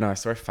 Yeah, I don't know. I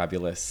saw a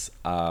fabulous,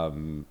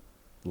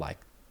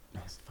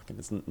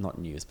 it's not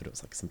news, but it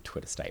was like some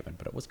Twitter statement,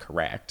 but it was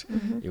correct.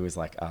 It was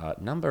like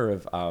number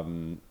of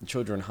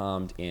children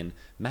harmed in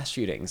mass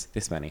shootings,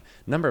 this many.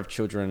 Number of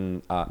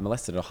children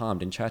molested or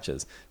harmed in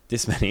churches,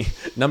 this many.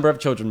 Number of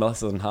children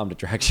molested and harmed at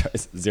drag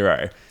shows,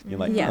 0. You're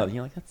like, oh,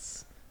 you're like,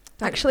 that's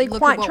actually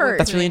quite true.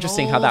 That's really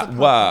interesting how that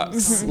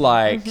works.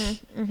 Like,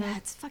 yeah,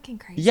 it's fucking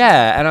crazy.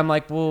 Yeah, and I'm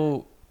like,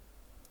 well,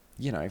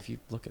 you know, if you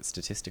look at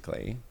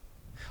statistically,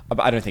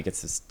 but I don't think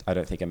I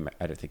don't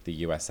think the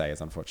USA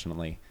is,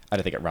 unfortunately. I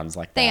don't think it runs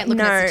like that. They ain't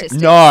looking at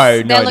statistics.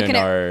 No.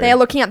 They're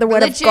looking at the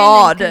word of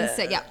God.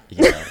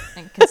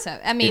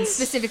 I mean,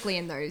 specifically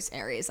in those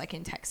areas, like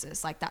in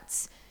Texas, like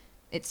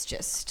it's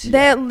just.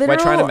 They're literal.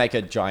 We're trying to make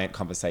a giant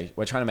conversation.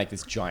 We're trying to make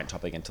this giant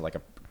topic into like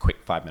a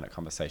quick 5-minute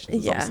conversation.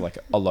 There's obviously like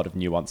a lot of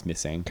nuance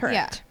missing. Correct.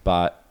 Yeah.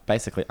 But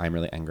basically, I'm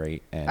really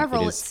angry, and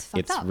overall, it's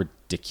up.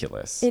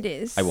 ridiculous. It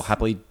is. I will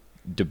happily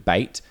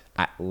debate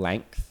at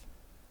length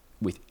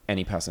with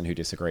any person who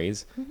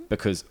disagrees,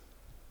 because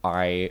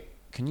I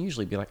can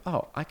usually be like,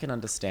 oh, I can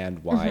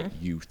understand why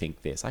you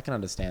think this. I can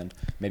understand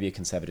maybe a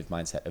conservative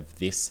mindset of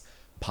this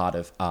part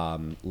of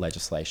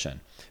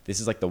legislation. This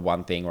is like the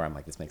one thing where I'm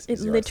like, this makes zero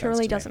sense. It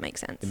literally doesn't make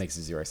sense. It makes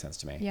 0 sense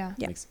to me. Yeah.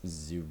 It makes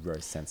 0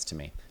 sense to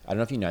me. I don't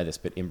know if you know this,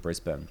 but in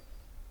Brisbane,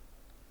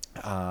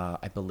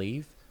 I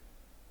believe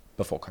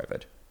before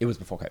COVID, it was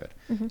before COVID,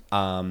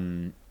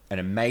 an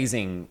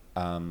amazing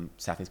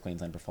Southeast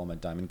Queensland performer,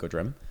 Diamond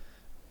Goodrum,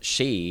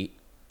 she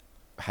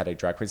had a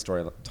drag queen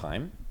story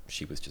time.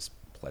 She was just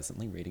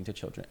pleasantly reading to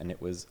children, and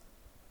it was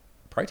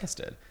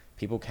protested.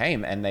 People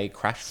came and they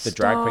crashed the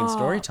drag queen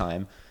story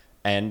time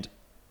and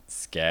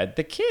scared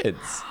the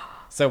kids.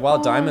 So while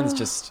Diamond's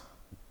just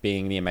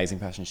being the amazing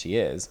person she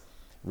is,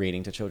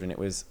 reading to children, it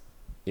was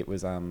what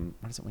is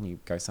it when you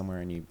go somewhere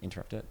and you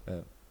interrupt it?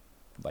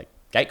 Like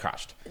gate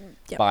crashed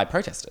by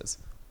protesters.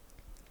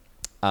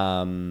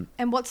 And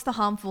what's the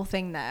harmful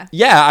thing there?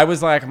 Yeah,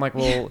 I'm like,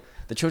 well,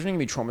 the children are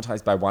going to be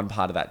traumatized by one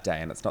part of that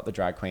day, and it's not the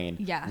drag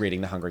queen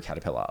reading The Hungry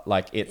Caterpillar.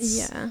 Like,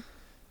 it's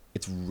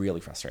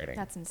really frustrating.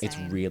 That's insane. It's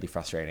really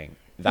frustrating.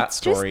 That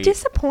story,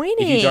 just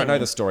disappointing. If you don't know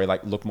the story,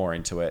 like, look more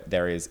into it.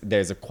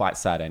 There's a quite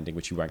sad ending,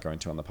 which you won't go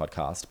into on the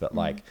podcast, but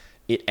like,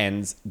 it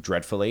ends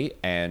dreadfully,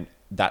 and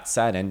that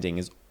sad ending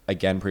is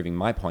again proving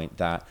my point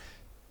that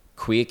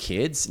queer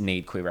kids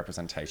need queer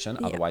representation.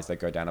 Otherwise, they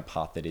go down a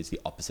path that is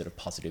the opposite of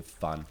positive,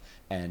 fun,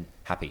 and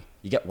happy.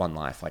 You get one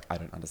life. Like, I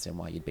don't understand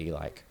why you'd be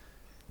like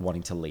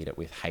wanting to lead it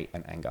with hate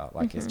and anger.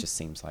 Like, it just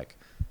seems like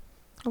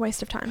a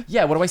waste of time.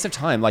 Yeah, what a waste of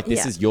time. Like,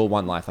 this is your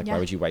one life. Like, why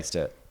would you waste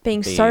it?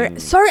 Being so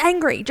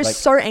angry, just like,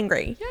 so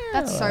angry. Yeah,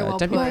 that's so well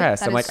don't put. Be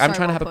pressed. I'm like, I'm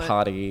trying to have a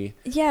party.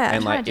 Yeah,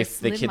 and like, if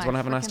the kids want to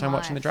have a nice time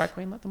watching the drag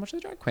queen, let them watch the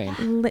drag queen.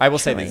 Literally. I will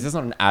say this is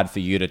not an ad for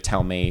you to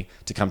tell me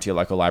to come to your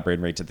local library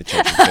and read to the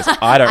children, because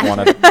I don't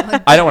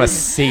want to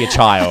see a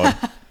child.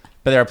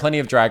 But there are plenty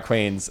of drag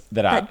queens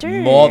that are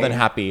more than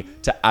happy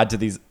to add to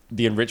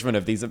the enrichment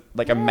of these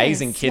like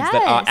amazing kids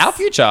that are our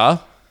future.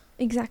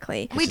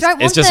 Exactly.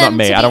 It's just not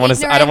me. I don't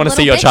want to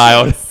see your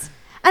child.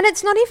 And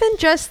it's not even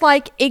just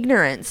like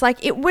ignorance.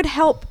 Like, it would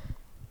help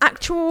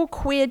actual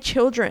queer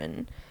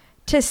children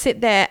to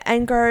sit there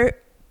and go,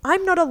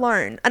 I'm not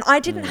alone. And I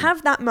didn't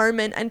have that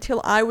moment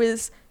until I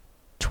was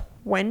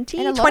 20,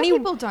 and a lot of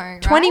people don't,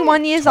 right?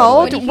 21 years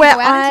old. When you where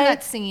go out into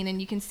that scene and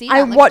you can see that.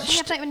 I watched, you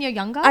have that when you're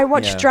younger. I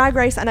watched Drag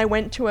Race, and I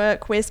went to a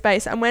queer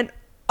space and went,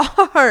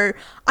 oh,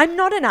 I'm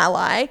not an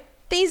ally.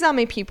 These are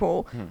my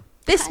people.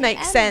 This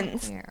makes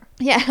sense.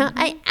 Yeah,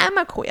 I am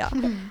a queer.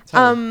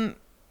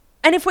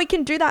 And if we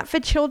can do that for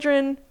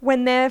children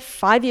when they're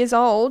 5 years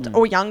old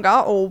or younger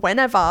or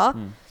whenever,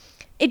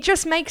 it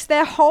just makes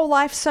their whole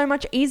life so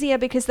much easier,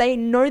 because they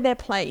know their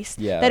place.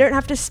 Yeah. They don't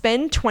have to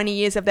spend 20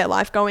 years of their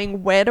life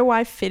going, where do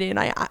I fit in?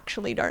 I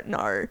actually don't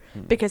know,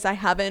 because I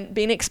haven't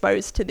been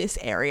exposed to this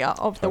area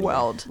of the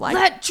world. Like,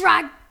 let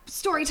drag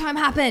story time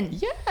happen.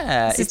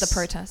 Yeah. This is the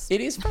protest.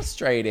 It is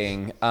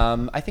frustrating.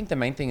 I think the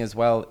main thing as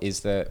well is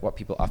that what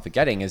people are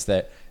forgetting is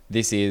that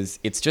it is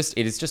just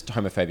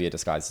homophobia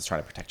disguised as trying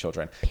to protect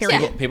children.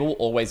 People will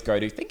always go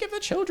to think of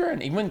the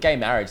children, even when gay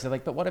marriage. They're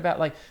like, but what about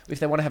like if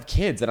they want to have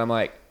kids? And I'm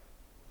like,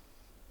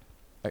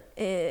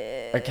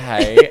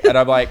 okay. And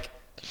I'm like,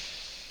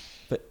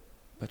 but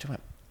we're talking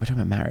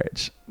about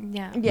marriage.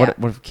 Yeah. Yeah.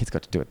 What have kids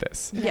got to do with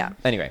this? Yeah.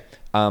 Anyway,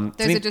 Those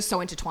are just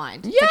so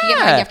intertwined. yeah. It's like you get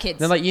married, you have kids.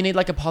 Then like you need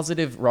like a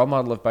positive role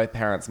model of both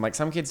parents. I'm like,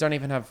 some kids don't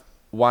even have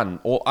one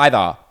or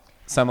either.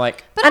 So I'm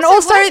like, But And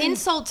also, what also- an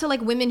insult to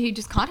like women who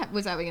just can't have.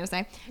 Was that what you were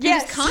gonna say? Who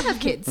Yes. just can't have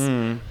kids.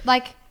 Mm.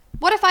 Like,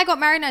 what if I got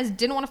married and I just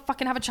didn't want to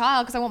fucking have a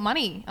child because I want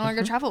money? I want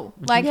to go travel.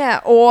 Like,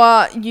 Yeah.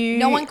 Or you.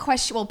 no one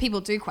question. Well,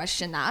 people do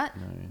question that,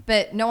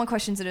 but no one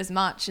questions it as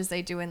much as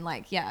they do in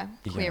like, queer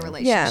Yeah.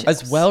 relationships.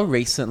 as well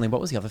recently,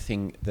 what was the other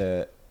thing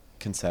the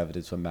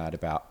Conservatives were mad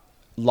about?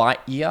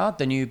 Lightyear,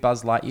 the new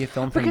Buzz Lightyear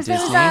film from Because there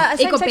was Disney.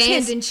 a It got same-sex banned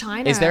kiss. in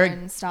China Is there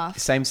and stuff.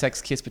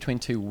 same-sex kiss between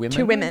two women?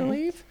 Two women. I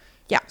believe.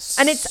 Yeah.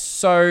 And it's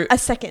So a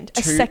second.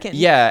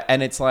 Yeah,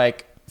 and it's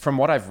like, from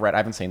what I've read, I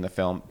haven't seen the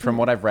film. From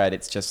what I've read,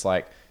 it's just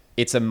like,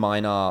 it's a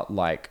minor,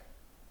 like,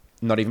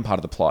 not even part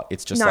of the plot.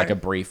 It's just No. like a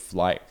brief,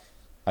 like,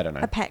 I don't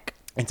know. A peck.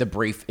 It's a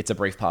brief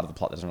part of the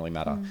plot. Doesn't really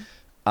matter.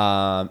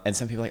 And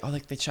some people are like, oh,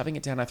 like they're shoving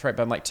it down our throat.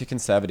 But I'm like, to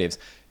conservatives,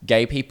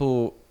 gay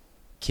people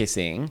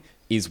kissing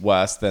is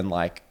worse than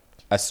like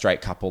a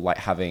straight couple like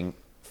having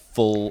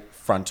full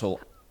frontal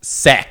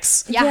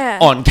sex Yeah.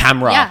 on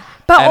camera. Yeah.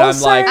 But and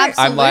also- I'm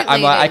Absolutely like,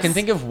 it I is. can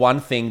think of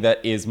one thing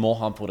that is more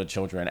harmful to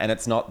children, and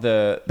it's not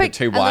the But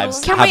two a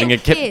wives little having a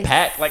kiss. kid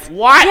peck. Like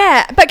what?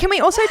 Yeah. But can we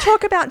also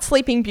talk about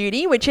Sleeping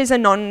Beauty, which is a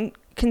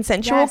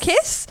non-consensual Yes.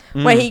 kiss,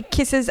 where he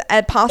kisses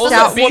a passed Also,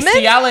 out woman?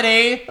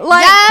 bestiality.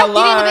 Like, yeah, hello.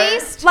 Beauty and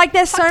the Beast. like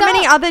there's so Fucked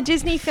many up. other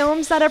Disney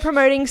films that are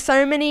promoting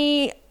so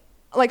many,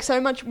 like so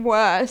much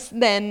worse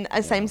than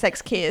a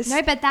same-sex kiss.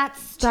 No, but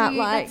that's That, too,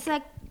 like- that's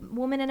like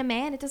woman and a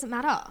man. It doesn't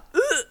matter.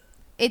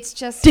 It's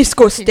just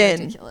Disgusting. fucking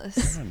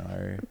ridiculous. I don't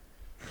know.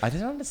 I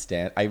don't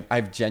understand.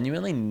 I've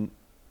genuinely,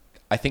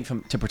 I think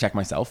to protect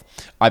myself,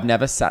 I've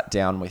never sat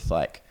down with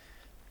like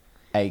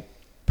a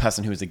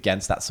person who is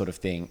against that sort of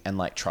thing and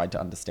like tried to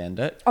understand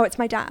it. Oh, it's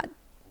my dad.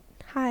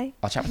 Hi.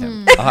 I'll chat with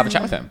him. I'll have a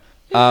chat with him.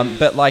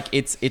 But like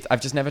it's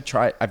I've just never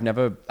tried. I've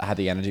never had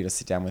the energy to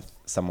sit down with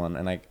someone,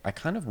 and I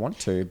kind of want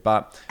to,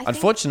 but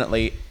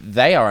unfortunately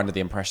they are under the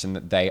impression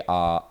that they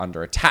are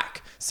under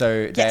attack.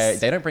 So Yes.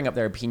 they don't bring up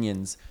their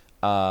opinions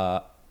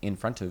in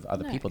front of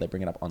other people. They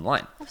bring it up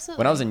online.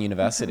 Absolutely. When I was in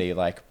university,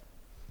 like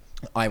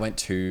I went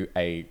to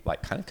a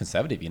like kind of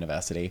conservative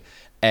university,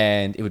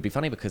 and it would be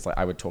funny because like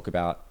I would talk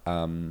about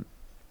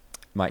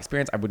my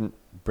experience. I wouldn't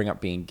bring up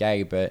being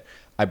gay, but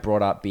I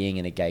brought up being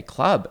in a gay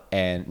club,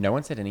 and no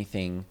one said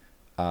anything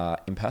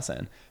in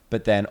person.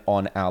 But then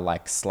on our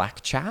like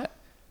Slack chat,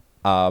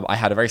 I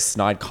had a very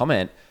snide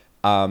comment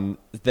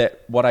that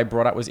what I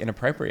brought up was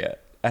inappropriate,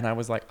 and I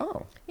was like,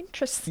 oh,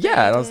 Interesting.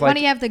 yeah. And I was Why like,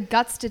 don't you have the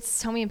guts to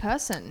tell me in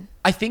person?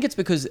 I think it's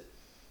because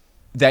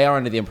they are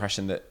under the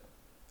impression that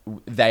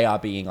they are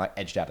being like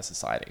edged out of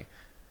society,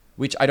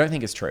 which I don't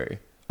think is true.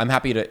 I'm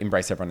happy to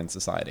embrace everyone in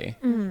society,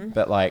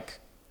 but like,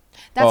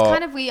 That's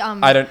kind of we.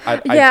 I'm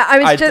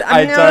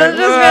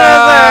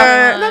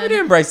happy to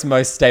embrace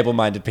most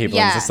stable-minded people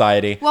in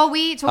society. Well,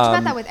 we talked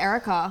about that with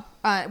Erica.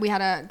 We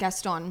had a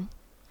guest on,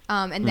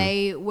 and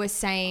they were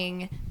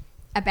saying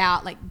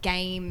about like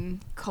game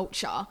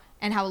culture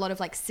and how a lot of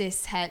like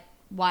cis het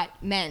white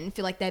men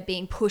feel like they're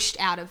being pushed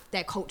out of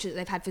their culture that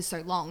they've had for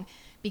so long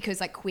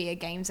because like queer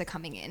games are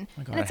coming in. Oh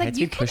my God, and it's I'd like hate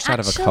you to be can pushed out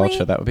of a actually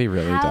culture. That would be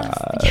really have-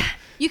 bad.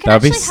 You can That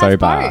would be actually so have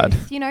bad.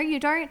 both. You know, you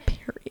don't.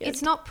 Period.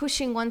 It's not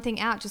pushing one thing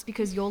out just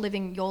because you're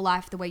living your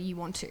life the way you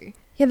want to.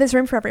 Yeah, there's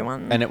room for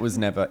everyone. And it was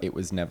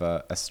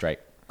never a straight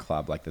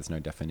club. Like there's no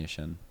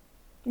definition.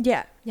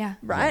 Yeah. Yeah.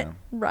 Right. Yeah.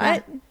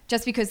 Right. Yeah.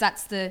 Just because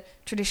that's the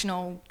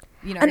traditional,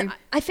 you know, And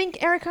I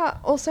think Erica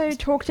also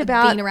talked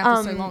about being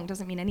around for so long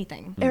doesn't mean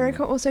anything.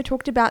 Erica also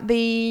talked about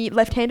the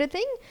left-handed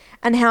thing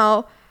and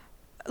how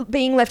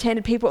being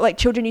left-handed people, like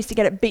children used to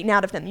get it beaten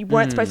out of them. You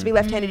weren't supposed to be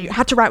left-handed. You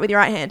had to write with your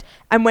right hand.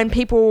 And when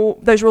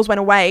those rules went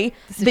away,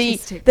 the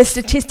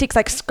statistics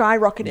like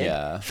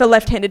skyrocketed for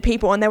left-handed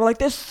people. And they were like,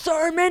 there's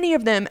so many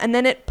of them. And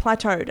then it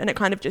plateaued and it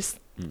kind of just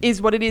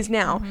is what it is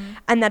now.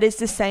 And that is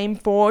the same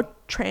for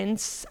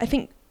trans, I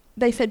think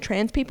they said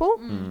trans people.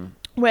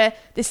 Where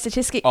the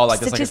statistic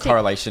there's like a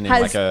correlation in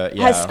has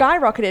has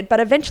skyrocketed, but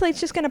eventually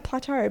it's just going to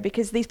plateau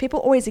because these people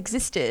always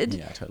existed.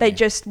 Yeah, totally. They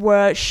just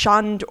were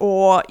shunned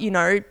or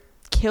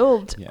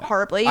killed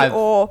horribly. I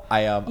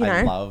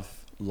love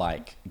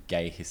like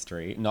gay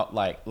history, not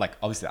like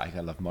obviously I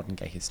love modern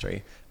gay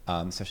history,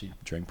 especially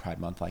during Pride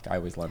Month. Like I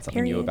always learn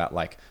something new about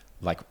like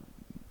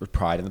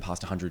Pride in the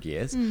past 100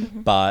 years.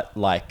 But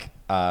like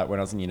when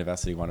I was in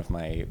university, one of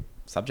my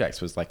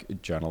subjects was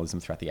like journalism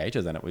throughout the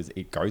ages, and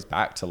it goes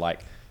back to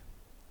like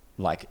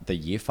the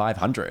year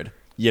 500,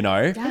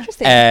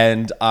 Interesting.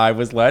 And I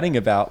was learning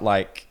about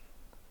like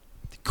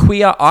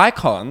queer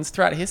icons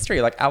throughout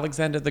history, like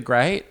Alexander the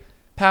Great,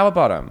 power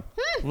bottom.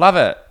 Love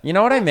it. You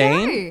know what I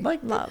mean? Okay. Like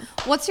love.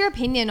 What's your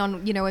opinion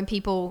on, when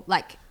people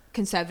like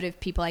conservative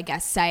people, I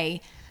guess,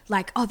 say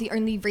like, oh, the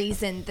only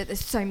reason that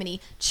there's so many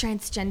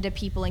transgender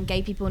people and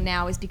gay people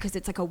now is because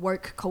it's like a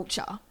woke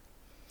culture.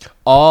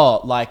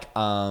 Oh, like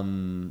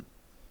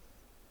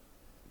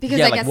Because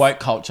yeah, I like guess woke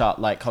culture,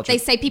 like culture. they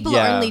say people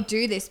yeah. only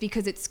do this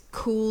because it's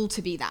cool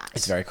to be that.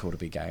 It's very cool to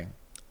be gay.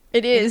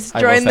 It is.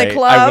 I will Join the say-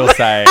 club. I will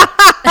say,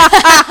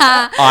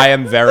 I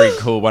am very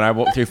cool. When I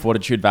walk through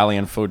Fortitude Valley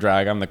in full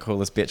drag, I'm the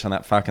coolest bitch on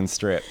that fucking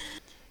strip.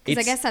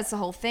 Because I guess that's the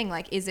whole thing.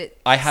 Like, is it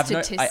I have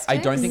statistics? I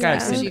don't think I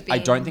have. Or would you I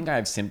be- don't think I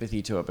have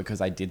sympathy to it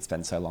because I did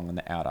spend so long on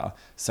the outer.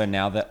 So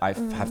now that I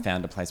have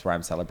found a place where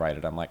I'm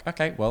celebrated, I'm like,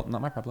 okay, well,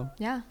 not my problem.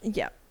 Yeah.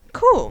 Yeah.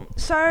 Cool.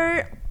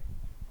 So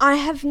I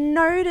have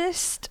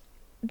noticed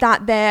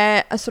that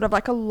there are sort of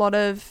like a lot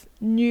of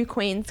new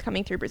queens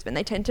coming through Brisbane.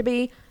 They tend to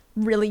be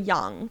really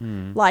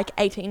young, like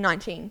 18,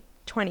 19,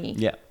 20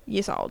 Yeah.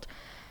 years old.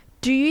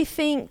 Do you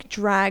think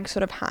drag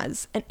sort of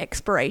has an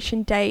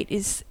expiration date?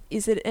 Is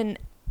it an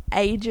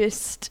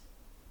ageist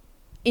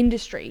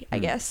industry, I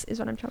guess, is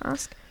what I'm trying to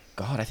ask.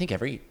 God,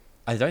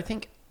 I don't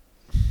think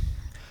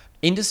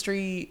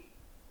industry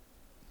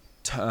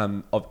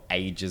term of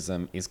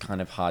ageism is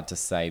kind of hard to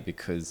say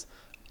because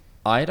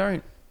I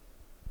don't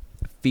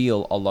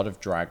feel a lot of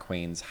drag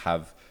queens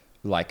have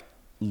like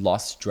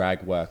lost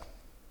drag work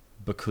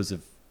because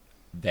of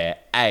their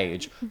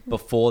age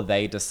before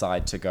they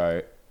decide to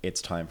go,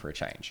 it's time for a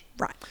change.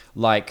 Right.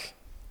 Like,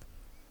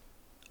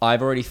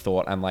 I've already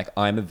thought,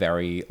 I'm a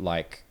very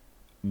like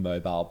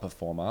mobile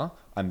performer.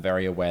 I'm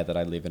very aware that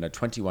I live in a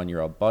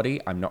 21-year-old body.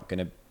 I'm not going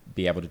to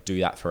be able to do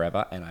that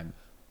forever. And I'm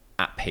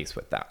at peace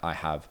with that. I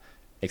have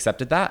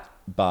accepted that,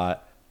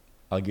 but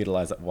I'll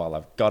utilize it while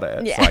I've got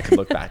it. Yeah. So I can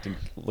look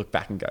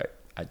back and go,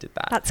 I did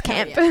that. That's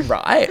camp.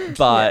 Right.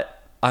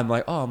 But I'm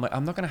like, I'm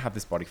not going to have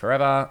this body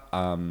forever.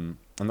 I'm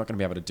not going to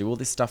be able to do all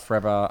this stuff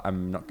forever.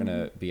 I'm not going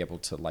to be able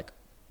to like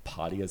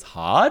party as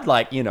hard.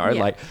 Like, you know,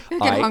 like Get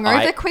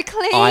hungover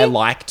quickly. I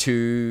like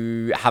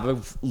to have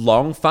a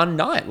long, fun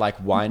night. Like,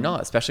 why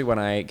not? Especially when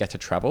I get to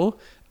travel.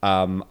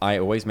 I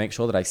always make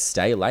sure that I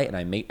stay late and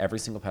I meet every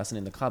single person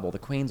in the club, all the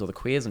queens, all the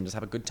queers, and just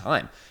have a good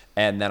time.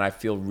 And then I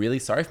feel really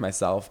sorry for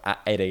myself at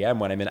 8 a.m.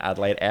 when I'm in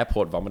Adelaide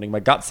Airport vomiting my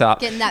guts out.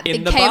 Getting that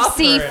in big the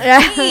KFC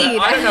bathroom. feed.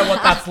 I don't know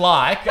what that's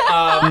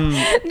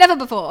like. Never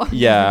before.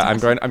 Yeah, I'm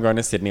going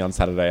to Sydney on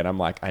Saturday and I'm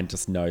like, I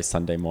just know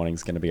Sunday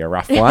morning's going to be a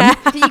rough one.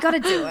 But you got to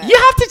do it. You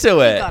have to do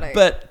it. gotta.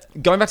 But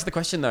going back to the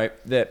question though,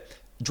 that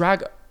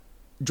drag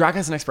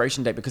has an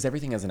expiration date because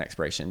everything has an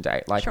expiration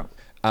date. Like, Sure.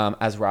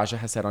 As Raja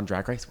has said on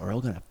Drag Race, we're all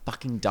going to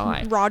fucking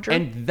die. Roger.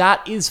 And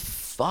that is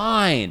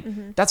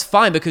fine. That's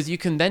fine because you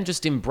can then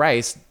just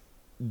embrace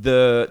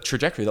the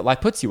trajectory that life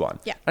puts you on.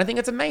 Yeah. And I think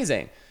it's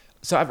amazing.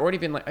 So I've already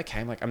been like,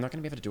 okay, I'm not going to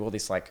be able to do all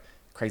this like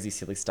crazy,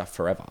 silly stuff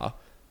forever.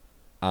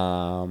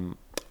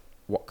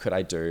 What could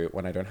I do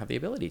when I don't have the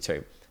ability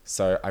to?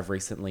 So I've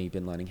recently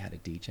been learning how to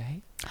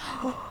DJ.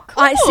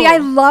 I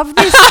love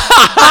this.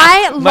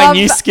 I love My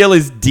new skill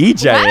is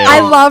DJing. I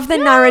love the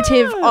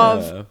narrative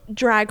of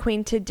drag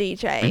queen to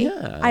DJ.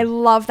 Yeah. I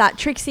love that.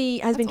 Trixie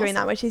has been doing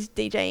that where she's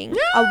DJing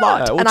a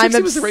lot. Well, and Trixie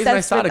I'm was the reason I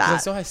obsessed started with because I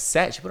that. saw her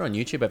set. She put it on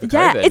YouTube over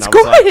Yeah, COVID. it's and I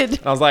was like- good.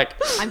 and I was like,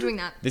 I'm doing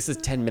that. this is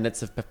 10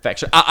 minutes of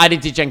perfection. I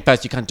did DJing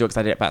first. You can't do it because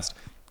I did it first.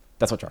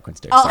 That's what drag queens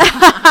do.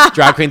 Sorry.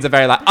 Drag queens are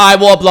very like, I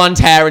wore blonde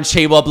hair and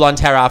she wore blonde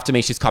hair after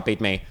me. She's copied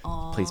me.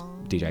 Please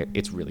DJ.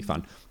 It's really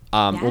fun.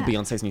 Well,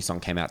 Beyonce's new song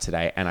came out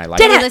today and I like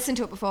Did it. we listen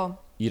to it before?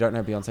 You don't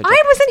know Beyonce?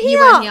 I wasn't You here.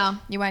 weren't here.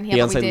 You weren't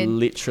here, but we Beyonce did.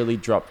 literally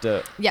dropped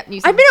it. Yep, new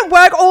song. I've been at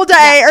work all day.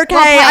 Yeah. Okay,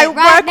 Well, play I it work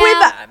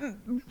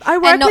right with. I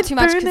work and not with too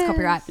much because boomers.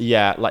 copyright.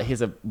 Yeah, like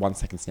here's a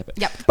 1-second snippet.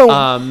 Yep.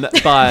 Boom.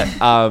 But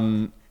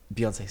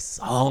Beyonce's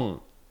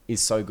song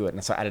is so good,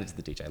 and so I added it to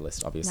the DJ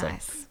list, obviously.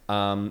 Nice.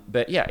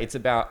 But yeah, it's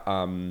about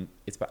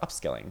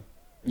upskilling.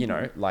 You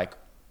know, like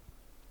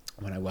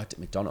when I worked at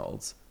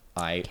McDonald's,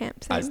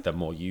 Camp, as same. the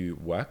more you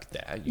work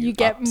there, You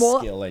get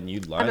more- upskill and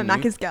you learn. I'm a new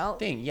Macca's girl.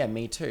 Thing. Yeah,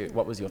 me too.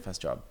 What was your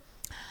first job?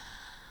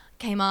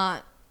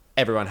 Kmart.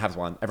 Everyone has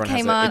one. Everyone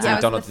Kmart, has it. It's a yeah,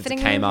 McDonald's, it it's was a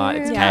the fitting room. Kmart,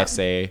 it's a Yeah.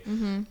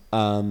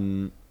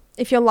 KFC.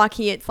 If you're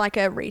lucky, it's like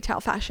a retail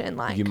fashion,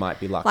 like You might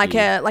be lucky.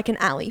 like an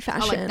alley Oh,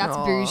 fashion. like that's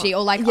or, bougie.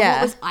 Or like,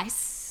 yeah. what was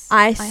Ice?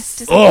 Ice.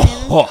 design?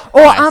 Or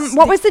Ice.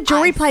 what was the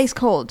jewelry Ice. place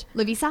called?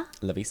 Lavisa?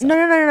 Lavisa.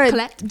 No.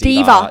 Colette?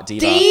 Diva.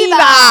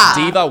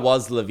 Diva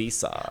was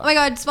Lavisa. Oh my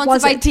god, sponsored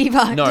Was by it?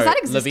 Diva. No, Does that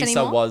exist Lavisa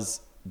anymore?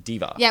 was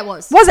Diva. Yeah, it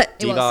was. Was it?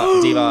 It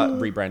was. Diva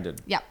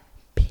rebranded. Yep.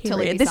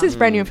 Period. Lavisa. This is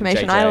brand new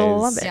information. I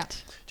JJ's. love it. Yeah.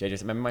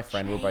 JJ's. Remember my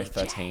friend, we were both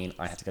 13.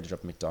 I had to get a job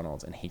at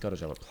McDonald's and he got a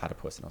job at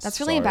Platypus. And I was That's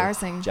really so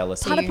embarrassing.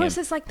 jealous Platypus of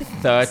him. is like the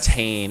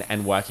 13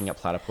 and working at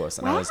Platypus.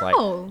 And I was like,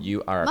 Wow.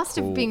 you are a Must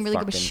have cool been really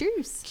good with fucking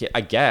shoes. kid.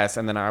 I guess.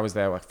 And then I was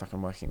there like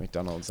fucking working at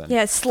McDonald's. And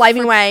yeah,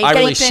 slaving away. I getting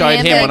really showed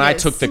him when I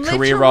hamburgers. took the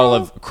career role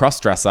of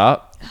cross-dresser.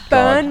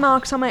 burn God.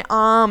 marks on my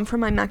arm from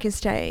my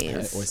Macca's I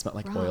days. always smelled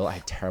like oil. I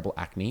had terrible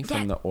acne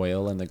from the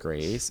oil and the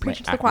grease.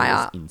 Preaching to My the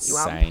acne choir. was You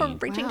are insane.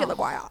 preaching to the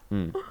choir.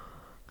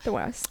 The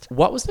worst.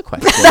 What was the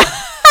question?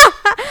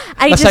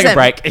 Ageism. Let's take a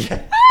break.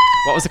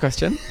 What was the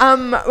question?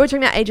 We're talking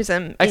about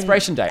ageism.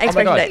 Expiration date.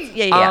 Expiration Oh my god. date.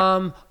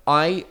 Yeah.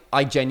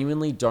 I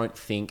genuinely don't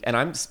think, and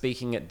I'm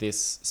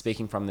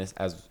speaking from this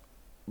as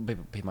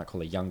people might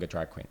call a younger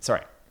drag queen.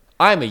 Sorry,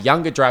 I'm a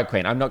younger drag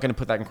queen. I'm not going to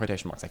put that in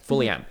quotation marks. I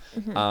fully am.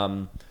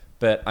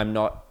 But I'm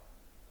not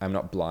I'm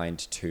not blind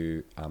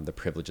to the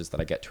privileges that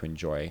I get to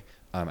enjoy.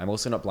 I'm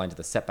also not blind to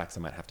the setbacks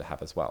I might have to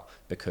have as well,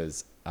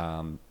 because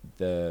I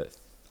learn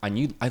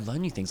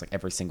new things like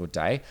every single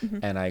day,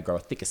 and I grow a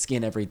thicker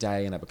skin every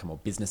day, and I become more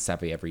business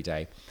savvy every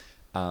day.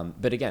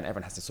 But again,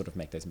 everyone has to sort of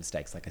make those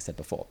mistakes. Like I said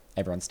before,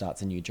 everyone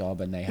starts a new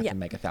job and they have to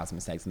make 1,000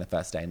 mistakes in the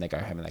first day, and they go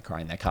home and they cry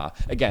in their car.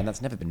 Again,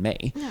 that's never been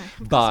me. No,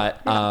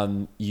 but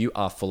you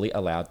are fully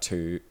allowed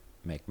to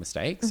make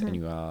mistakes, and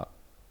you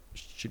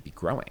should be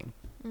growing.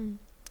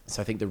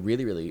 So I think the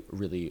really, really,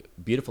 really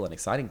beautiful and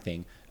exciting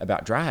thing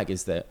about drag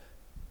is that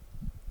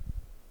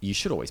you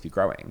should always be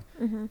growing.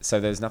 So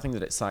there's nothing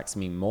that excites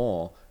me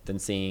more than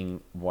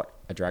seeing what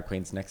a drag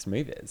queen's next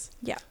move is.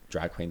 Yeah.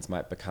 Drag queens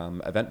might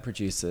become event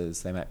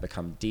producers, they might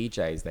become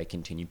DJs, they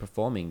continue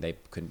performing, they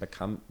can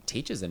become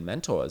teachers and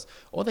mentors,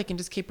 or they can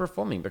just keep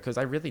performing, because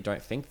I really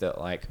don't think that,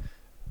 like,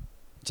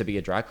 to be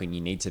a drag queen,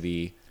 you need to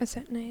be a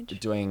certain age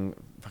doing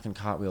fucking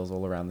cartwheels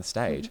all around the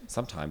stage.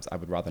 Sometimes I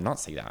would rather not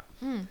see that.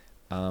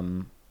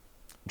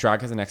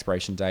 Drag has an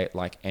expiration date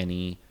like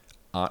any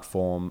art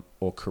form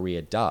or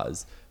career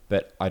does,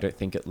 but I don't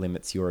think it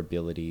limits your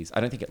abilities. I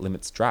don't think it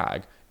limits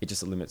drag. It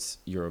just limits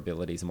your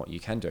abilities and what you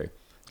can do.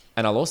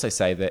 And I'll also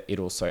say that it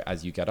also,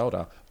 as you get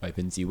older,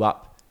 opens you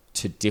up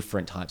to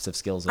different types of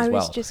skills as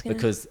well.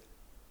 Because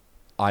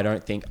I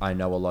don't think I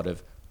know a lot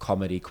of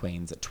comedy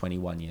queens at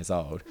 21 years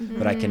old,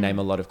 but I can name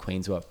a lot of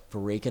queens who are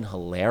freaking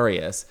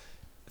hilarious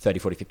 30,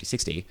 40, 50,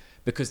 60,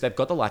 because they've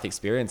got the life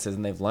experiences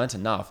and they've learnt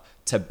enough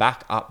to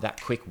back up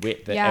that quick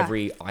wit that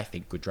every, I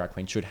think, good drag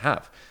queen should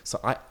have. So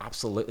I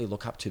absolutely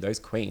look up to those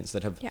queens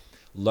that have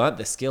learnt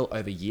the skill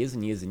over years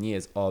and years and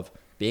years of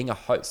being a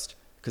host,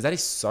 because that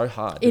is so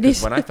hard.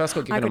 Because when I first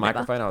got given a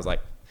microphone, I was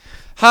like,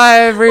 hi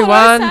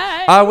everyone,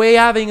 are we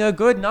having a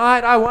good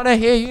night? I want to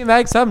hear you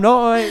make some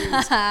noise.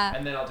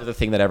 And then I'll do the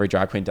thing that every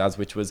drag queen does,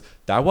 which was,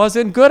 that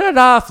wasn't good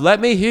enough, let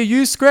me hear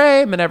you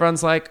scream. And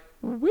everyone's like,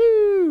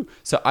 woo.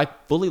 So I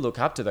fully look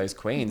up to those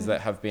queens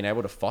that have been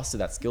able to foster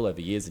that skill over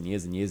years and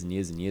years and years and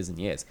years and years and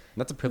years.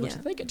 And that's a privilege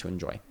that they get to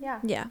enjoy.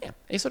 Yeah.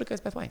 It sort of goes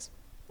both ways.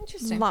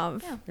 Interesting.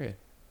 Love. Yeah.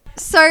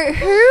 So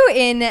who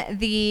in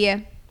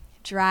the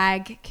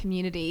drag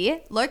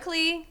community,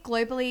 locally,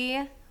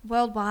 globally,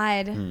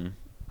 worldwide,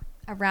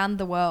 around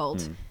the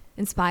world,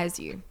 inspires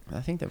you?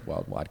 I think that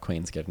worldwide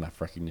queens get enough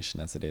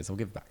recognition as it is. I'll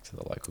give back to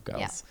the local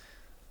girls.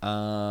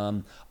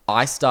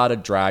 I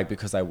started drag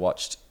because I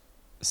watched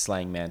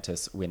Slaying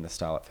Mantis win the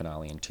Starlet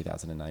finale in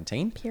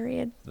 2019.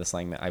 Period.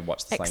 I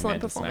watched the Slaying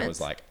Mantis and I was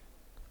like,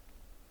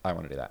 I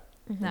want to do that.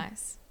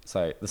 Nice.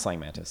 So the Slaying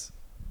Mantis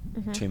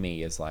to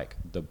me is like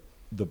the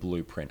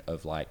blueprint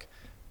of like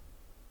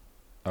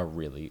a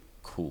really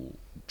cool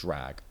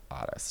drag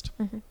artist.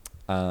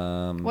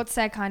 What's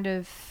their kind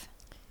of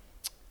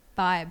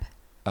vibe?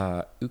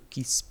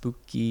 Ooky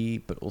spooky,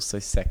 but also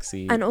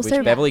sexy. And also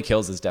which Beverly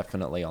Kills is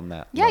definitely on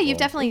that. Yeah, level. You've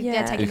definitely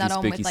taken Ooky, that on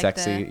spooky, with like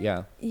sexy.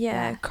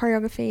 Yeah,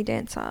 choreography,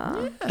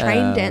 dancer,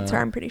 trained dancer.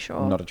 I'm pretty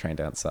sure. Not a trained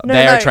dancer. No,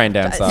 They're a trained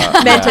dancer.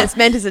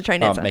 Mantis a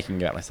trained dancer. I'm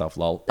making about myself,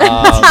 lol.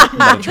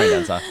 Not a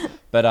trained dancer,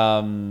 but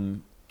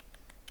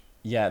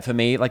yeah. For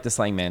me, like the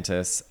Slaying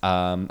Mantis.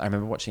 I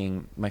remember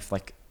watching my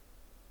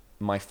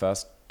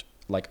first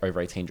like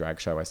over 18 drag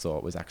show I saw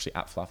was actually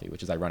at Fluffy,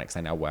 which is ironic because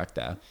I now work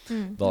there.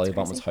 Volley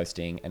Bomb was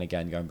hosting, and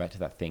again, going back to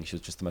that thing, she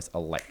was just the most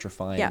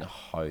electrifying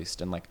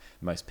host, and like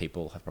most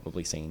people have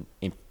probably seen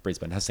in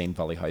Brisbane have seen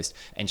Volley host,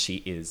 and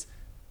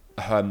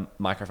her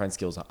microphone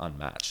skills are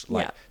unmatched.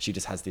 Like she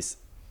just has this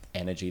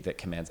energy that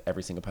commands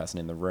every single person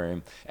in the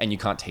room, and you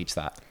can't teach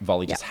that.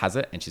 Volley just has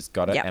it, and she's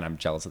got it, and I'm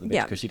jealous of the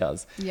bitch because she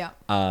does.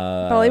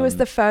 Volley was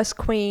the first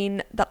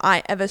queen that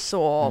I ever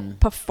saw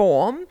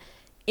perform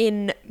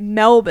in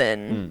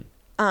Melbourne.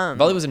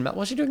 Volley was in Melbourne.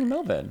 What's she doing in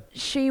Melbourne?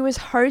 She was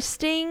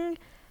hosting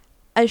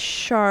a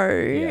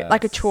show,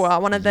 like a tour,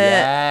 one of the...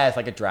 Yeah, it's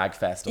like a drag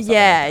fest or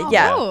something.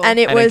 Cool. And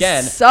it was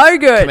again, so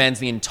good.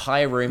 Commands the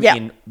entire room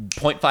in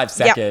 0.5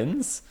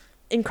 seconds.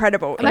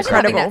 Incredible. Imagine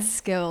having that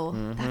skill.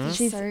 That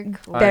is so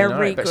cool.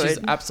 Very but good. She's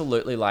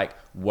absolutely like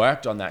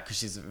worked on that because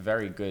she's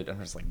very good. I'm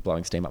just like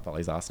blowing steam up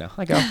Volley's ass now.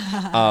 Hi,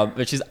 girl.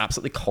 But she's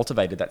absolutely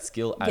cultivated that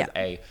skill as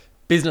a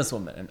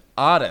businesswoman, an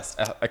artist,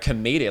 a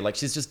comedian. Like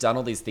she's just done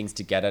all these things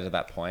to get her to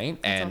that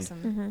point. That's and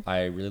awesome.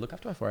 I really look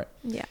up to her for it.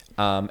 Yeah.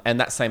 And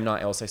that same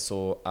night I also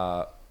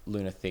saw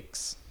Luna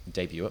Thick's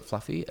debut at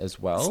Fluffy as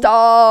well.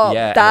 Stop.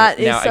 Yeah. That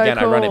is now, so again,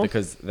 cool. ironic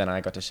because then I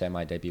got to share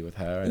my debut with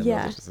her. And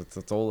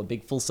it's all a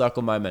big full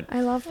circle moment. I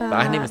love that. But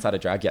I hadn't even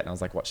started drag yet, and I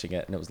was like watching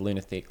it, and it was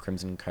Luna Thick,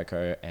 Crimson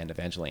Coco, and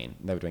Evangeline.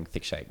 They were doing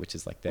Thick Shake, which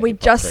is like their We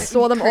just hip-hop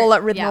saw them all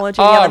at Rhythmology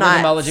the Oh, other night.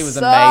 Rhythmology was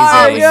so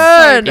amazing.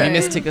 Good. If you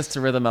missed tickets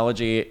to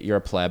Rhythmology, you're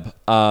a pleb.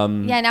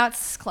 Yeah, now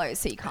it's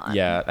closed, so you can't.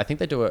 Yeah, I think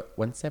they do it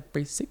once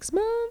every 6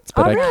 months,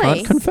 but I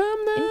can't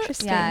confirm that.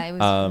 Interesting. Yeah, it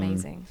was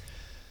amazing.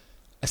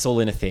 I saw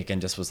Luna Thick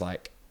and just was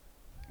like,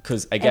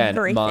 because again,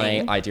 Everything.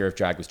 my idea of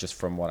drag was just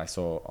from what I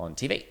saw on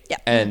TV. Yeah.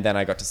 And then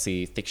I got to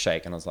see Thick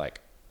Shake, and I was like,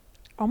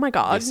 oh my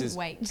God. this is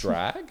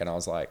drag? And I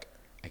was like,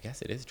 I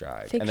guess it is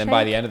drag. Thick and then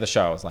by Shake? the end of the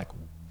show, I was like,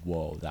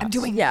 whoa, that's I'm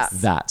doing Yeah.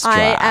 that's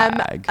I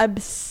drag. am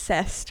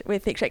obsessed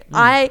with Thick Shake.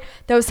 There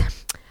was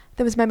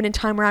there was a moment in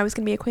time where I was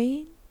going to be a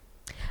queen.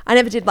 I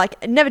never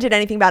did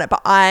anything about it,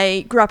 but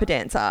I grew up a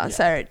dancer,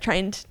 so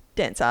trained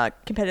dancer,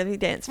 competitively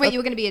danced. Wait, you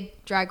were going to be a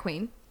drag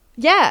queen?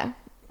 Yeah.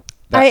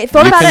 That- I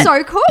thought about it.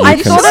 So cool. I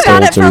You thought can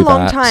about it still for a do long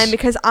that. time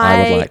because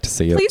I would like to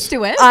see it. Please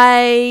do it.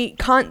 I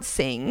can't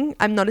sing.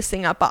 I'm not a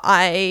singer, but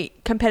I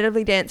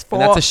competitively dance for...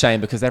 And that's a shame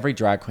because every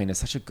drag queen is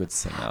such a good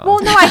singer. Well,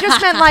 no, I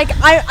just meant like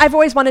I've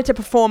always wanted to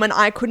perform and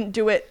I couldn't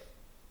do it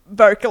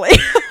vocally.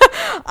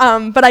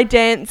 But I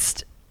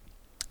danced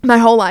my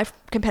whole life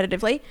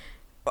competitively.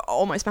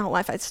 Almost my whole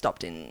life. I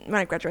stopped when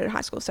I graduated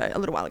high school, so a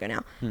little while ago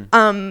now.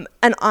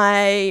 And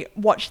I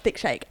watched Thick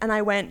Shake and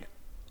I went,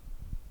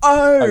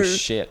 Oh,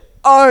 shit.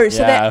 oh,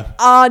 so Yeah. there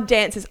are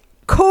dances.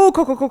 Cool.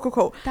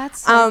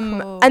 That's so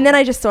cool. And then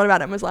I just thought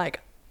about it and was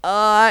like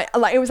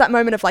it was that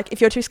moment of like,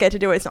 if you're too scared to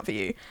do it, it's not for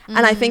you.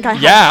 And I think I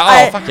had,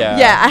 Yeah, fuck yeah.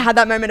 Yeah, I had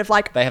that moment of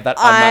like, They have that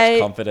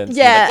unmatched confidence.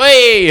 Yeah.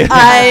 You're like, "Wee!"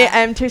 I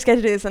am too scared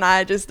to do this and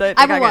I just don't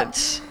I think will I can.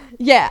 watch.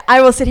 Yeah,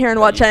 I will sit here and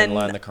But watch you can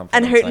learn the and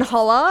confidence, hoot and like-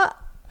 holler.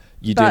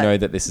 You do But- know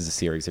that this is a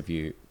series of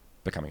you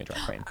becoming a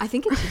drag queen. I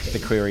think it should The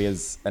be. Queerie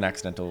is an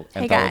accidental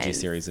Hey, anthology guys.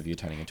 series of you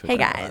turning into a Hey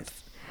drag guys. queen.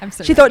 I'm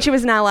so She thought she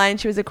was an ally and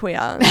she was a queer.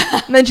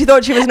 And then she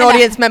thought she was an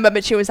audience member,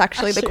 but she was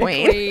actually the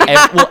queen.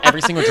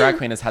 Every single drag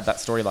queen has had that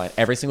storyline.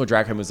 Every single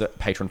drag queen was a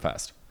patron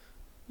first.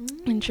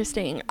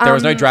 Interesting. There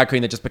was no drag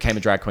queen that just became a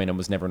drag queen and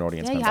was never an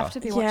audience Yeah, you member. have to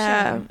be watching.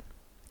 Yeah.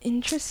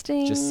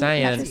 Interesting. Just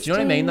saying. Do you know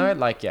what I mean though?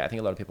 Like, yeah, I think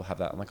a lot of people have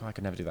that. I'm like, oh, I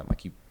could never do that. I'm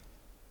like, you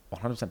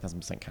 100%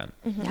 1000% can.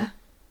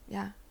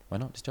 Yeah. Why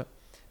not? Just do it.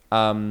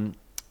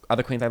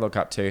 Other queens I look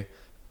up to.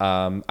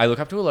 I look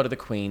up to a lot of the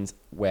queens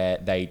where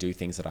they do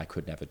things that I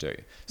could never do.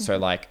 So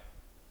like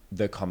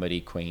the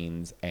comedy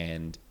queens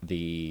and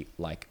the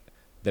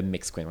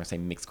mixed queens. When I say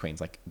mixed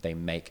queens, like they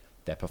make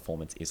their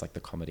performance is like the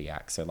comedy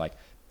act. So like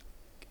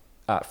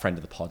friend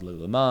of the pod,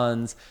 Lulu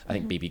Mans. I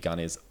think BB Gunn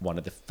is one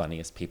of the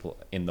funniest people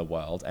in the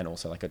world and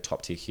also like a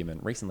top tier human.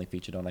 Recently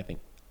featured on, I think,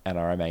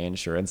 NRMA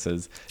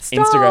Insurance's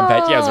Instagram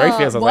page. Yeah, it was very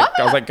fierce. I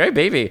was like, go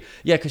BB.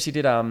 Yeah, because she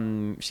did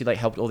she like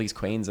helped all these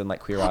queens and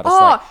like queer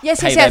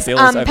artists pay their bills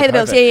over pay the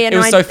bills. COVID. Yeah. It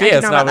was so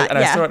fierce. And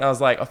I saw it and I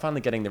was like, I'm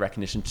finally getting the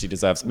recognition she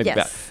deserves. Maybe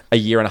about a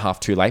year and a half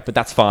too late, but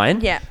that's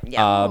fine. Yeah.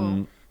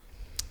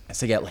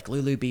 So yeah, like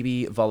Lulu,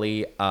 BB,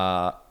 Volley,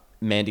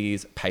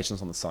 Mandy's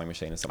Patience on the Sewing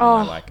Machine is something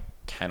I like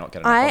cannot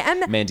get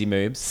enough of. Mandy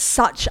Moobs.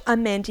 Such a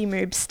Mandy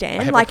Moob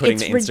stan. I have Like, putting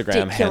it's the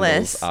Instagram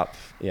ridiculous. handles up.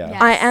 Yeah.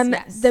 Yeah. I am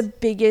Yes. the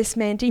biggest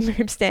Mandy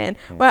Moob stan.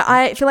 Where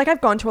I feel like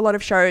I've gone to a lot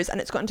of shows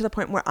and it's gotten to the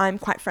point where I'm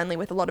quite friendly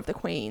with a lot of the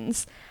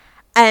queens.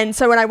 And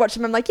so when I watch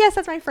them, I'm like, yes,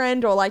 that's my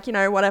friend, or like, you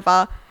know,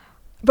 whatever.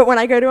 But when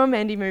I go to a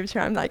Mandy Moves show,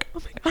 I'm like,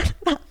 oh my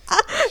God,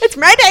 it's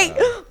Mandy!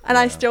 And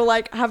I still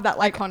like have that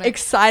like Iconic.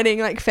 exciting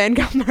like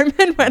fangirl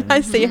moment when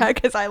I see her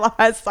because I love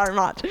her so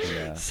much.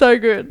 Yeah. So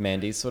good.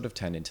 Mandy's sort of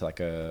turned into like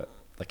an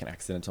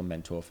accidental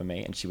mentor for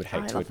me, and she would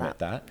hate to love admit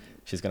that. that.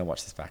 She's gonna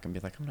watch this back and be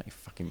like, I'm not your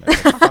fucking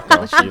mentor. Fuck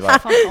off. You,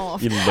 like, Fuck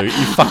off. you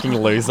fucking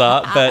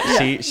loser. But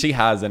she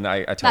has, and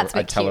I tell That's a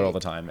bit her all cute. the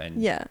time.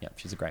 And Yeah.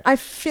 she's a great. I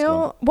she's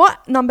feel,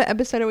 what number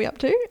episode are we up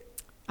to?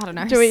 I don't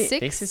know. Do we-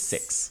 6? This is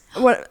 6.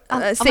 What? Oh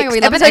my Six. God,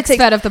 we love an Episode six.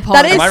 expert of the pod.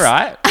 That is, Am I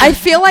right? I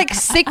feel like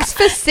 6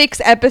 for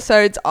 6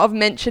 episodes of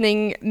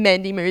mentioning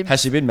Mandy Moves.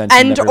 Has she been mentioned?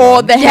 And everyone?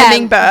 or the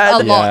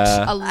hummingbird. A lot.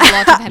 Yeah. A lot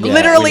of Hemingway. Yeah,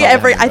 Literally we love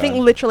every, I Hummingbird.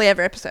 think literally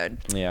every episode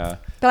Yeah.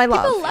 that I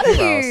love. People love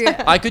Who you. else?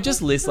 I could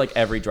just list like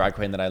every drag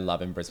queen that I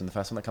love in Brisbane. The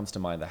first one that comes to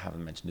mind that I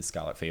haven't mentioned is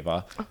Scarlet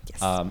Fever. Oh,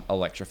 yes.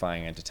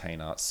 Electrifying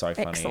entertainer, so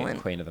funny. Excellent.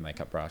 Queen of the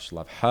makeup brush,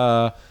 love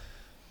her.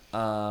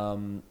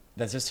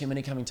 There's just too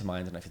many coming to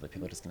mind, and I feel like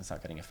people are just going to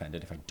start getting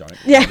offended if I don't.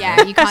 Yeah.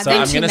 Yeah, you can't So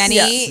think I'm too gonna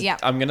many. Yeah.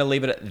 I'm gonna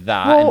leave it at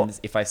that, Well- and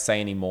if I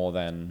say any more,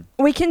 then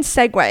We can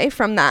segue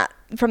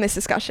from this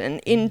discussion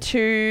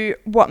into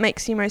what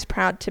makes you most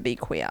proud to be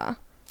queer.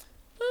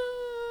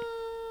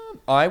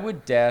 I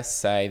would dare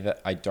say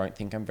that I don't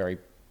think I'm very.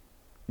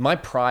 My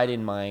pride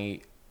in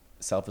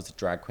myself as a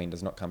drag queen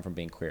does not come from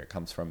being queer. It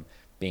comes from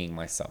being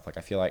myself. Like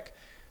I feel like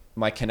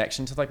my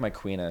connection to like my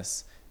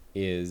queerness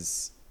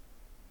is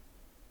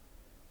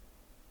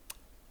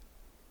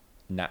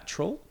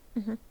natural.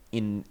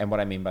 And what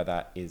I mean by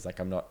that is like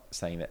I'm not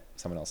saying that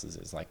someone else's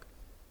is like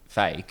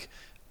fake,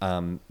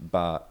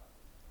 but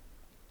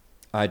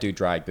I do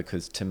drag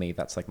because to me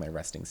that's like my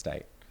resting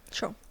state.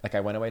 Sure. Like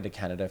I went away to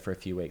Canada for a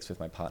few weeks with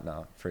my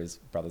partner for his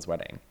brother's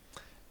wedding,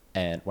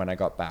 and when I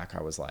got back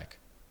I was like,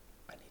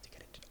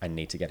 I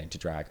need to get into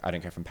drag. I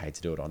don't care if I'm paid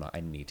to do it or not. I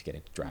need to get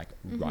into drag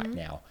right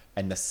now.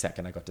 And the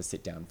second I got to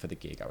sit down for the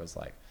gig, I was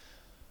like,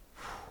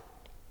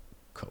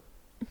 cool.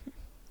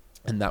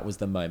 And that was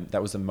the moment.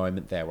 That was a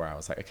moment there where I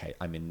was like, okay,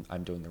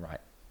 I'm doing the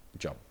right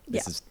job.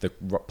 This is the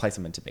place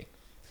I'm meant to be.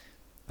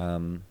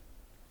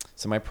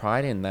 So my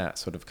pride in that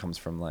sort of comes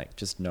from like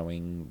just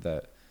knowing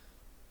that,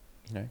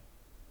 you know,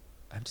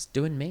 I'm just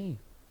doing me.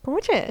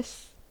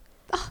 Gorgeous.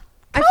 Oh,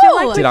 I feel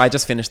like Did I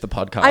just finish the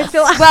podcast? I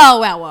feel Well.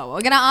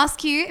 We're going to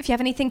ask you if you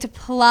have anything to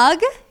plug,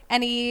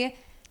 any,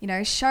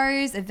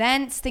 shows,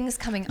 events, things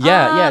coming up.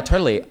 Yeah,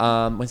 totally.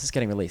 When's this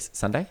getting released?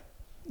 Sunday?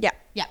 yeah.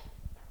 Yeah.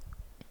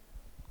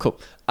 Cool.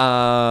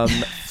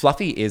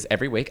 Fluffy is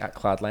every week at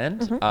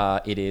Cloudland.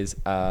 It is...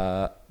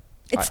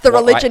 It's the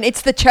religion.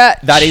 It's the church.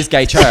 That is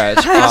gay church.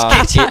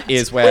 It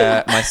is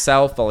where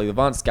myself, Volley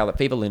Levant, Scarlet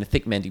Fever, Luna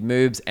Thick, Mandy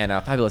Moobs, and our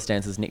fabulous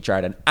dancers Nick,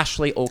 Jared, and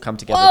Ashley all come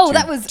together Whoa, to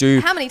that was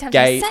do how many times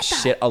gay you said that?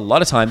 shit. A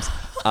lot of times.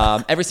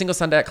 Every single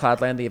Sunday at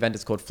Cloudland, the event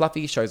is called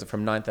Fluffy. Shows are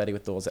from 9:30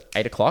 with doors at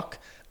 8 o'clock.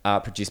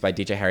 Produced by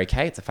DJ Harry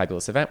K. It's a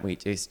fabulous event. We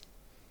just,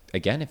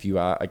 again, if you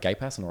are a gay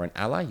person or an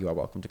ally, you are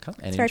welcome to come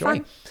and It's enjoy.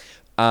 very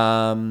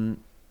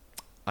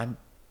I'm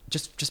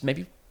just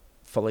maybe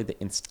follow the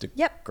Instagram.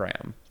 Yep.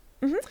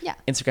 Yeah.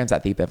 Instagram's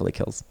at the Beverly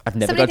Kills. I've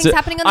never So many got things to.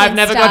 happening on the I've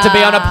never got to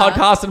be on a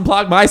podcast and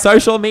plug my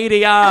social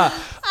media.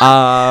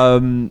 Yeah,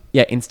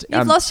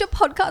 You've lost your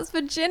podcast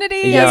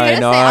virginity. Yeah, I was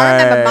gonna say,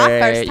 I remember my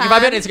first You might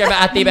be on time. Instagram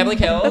at the Beverly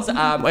Kills.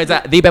 It's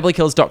at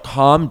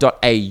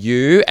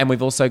thebeverlykills.com.au, and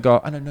we've also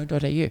got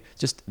 .au,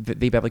 just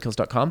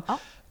thebeverlykills.com.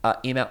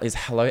 Email is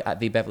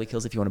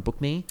hello@thebeverlykills if you want to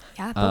book me.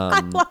 Yeah, I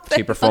love to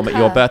it. perform Book at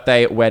your her.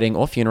 birthday, wedding,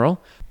 or funeral.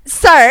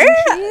 So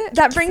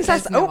that brings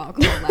us. There's no Oh,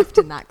 alcohol left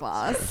in that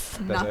glass.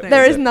 Nothing.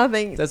 there is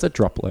nothing. There's a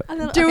droplet.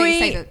 Do Okay, we?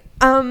 save it.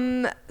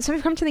 So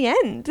we've come to the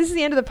end. This is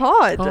the end of the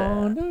pod.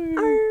 Oh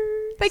no!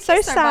 Thank so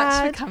you so much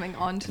sad. for coming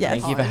on to Yes. the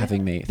Thank you for pod.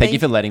 having me. Thank Thank- you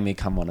for letting me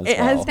come on as It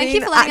well. has Thank been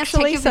you for letting us take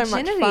actually your so much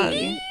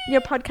virginity. fun.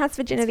 Your podcast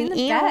virginity. It's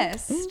been the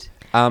best.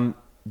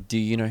 Do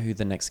you know who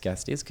the next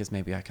guest is? Because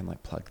maybe I can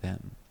plug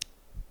them.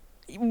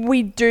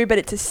 We do, but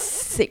it's a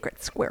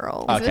secret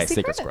squirrel. Is it a Okay, secret?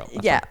 secret squirrel.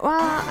 That's Yeah,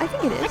 well, I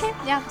think it is. Okay,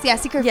 yeah. So yeah,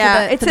 secret Yeah,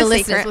 for the, it's for the a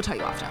listeners. secret. We'll tell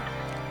you after.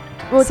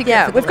 Well, Secret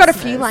yeah, for the we've got a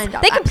few listeners. lined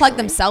up. They can plug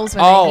actually. themselves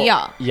when they're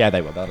here. Yeah,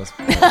 they will. Themselves.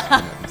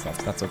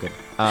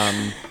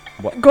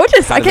 What?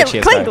 Gorgeous. How does Okay, the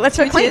cheers clink. go? Let's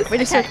do a clink. Cheers. We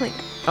just do a Okay. clink.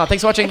 Oh,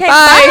 thanks for watching. Okay,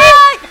 Bye.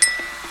 bye.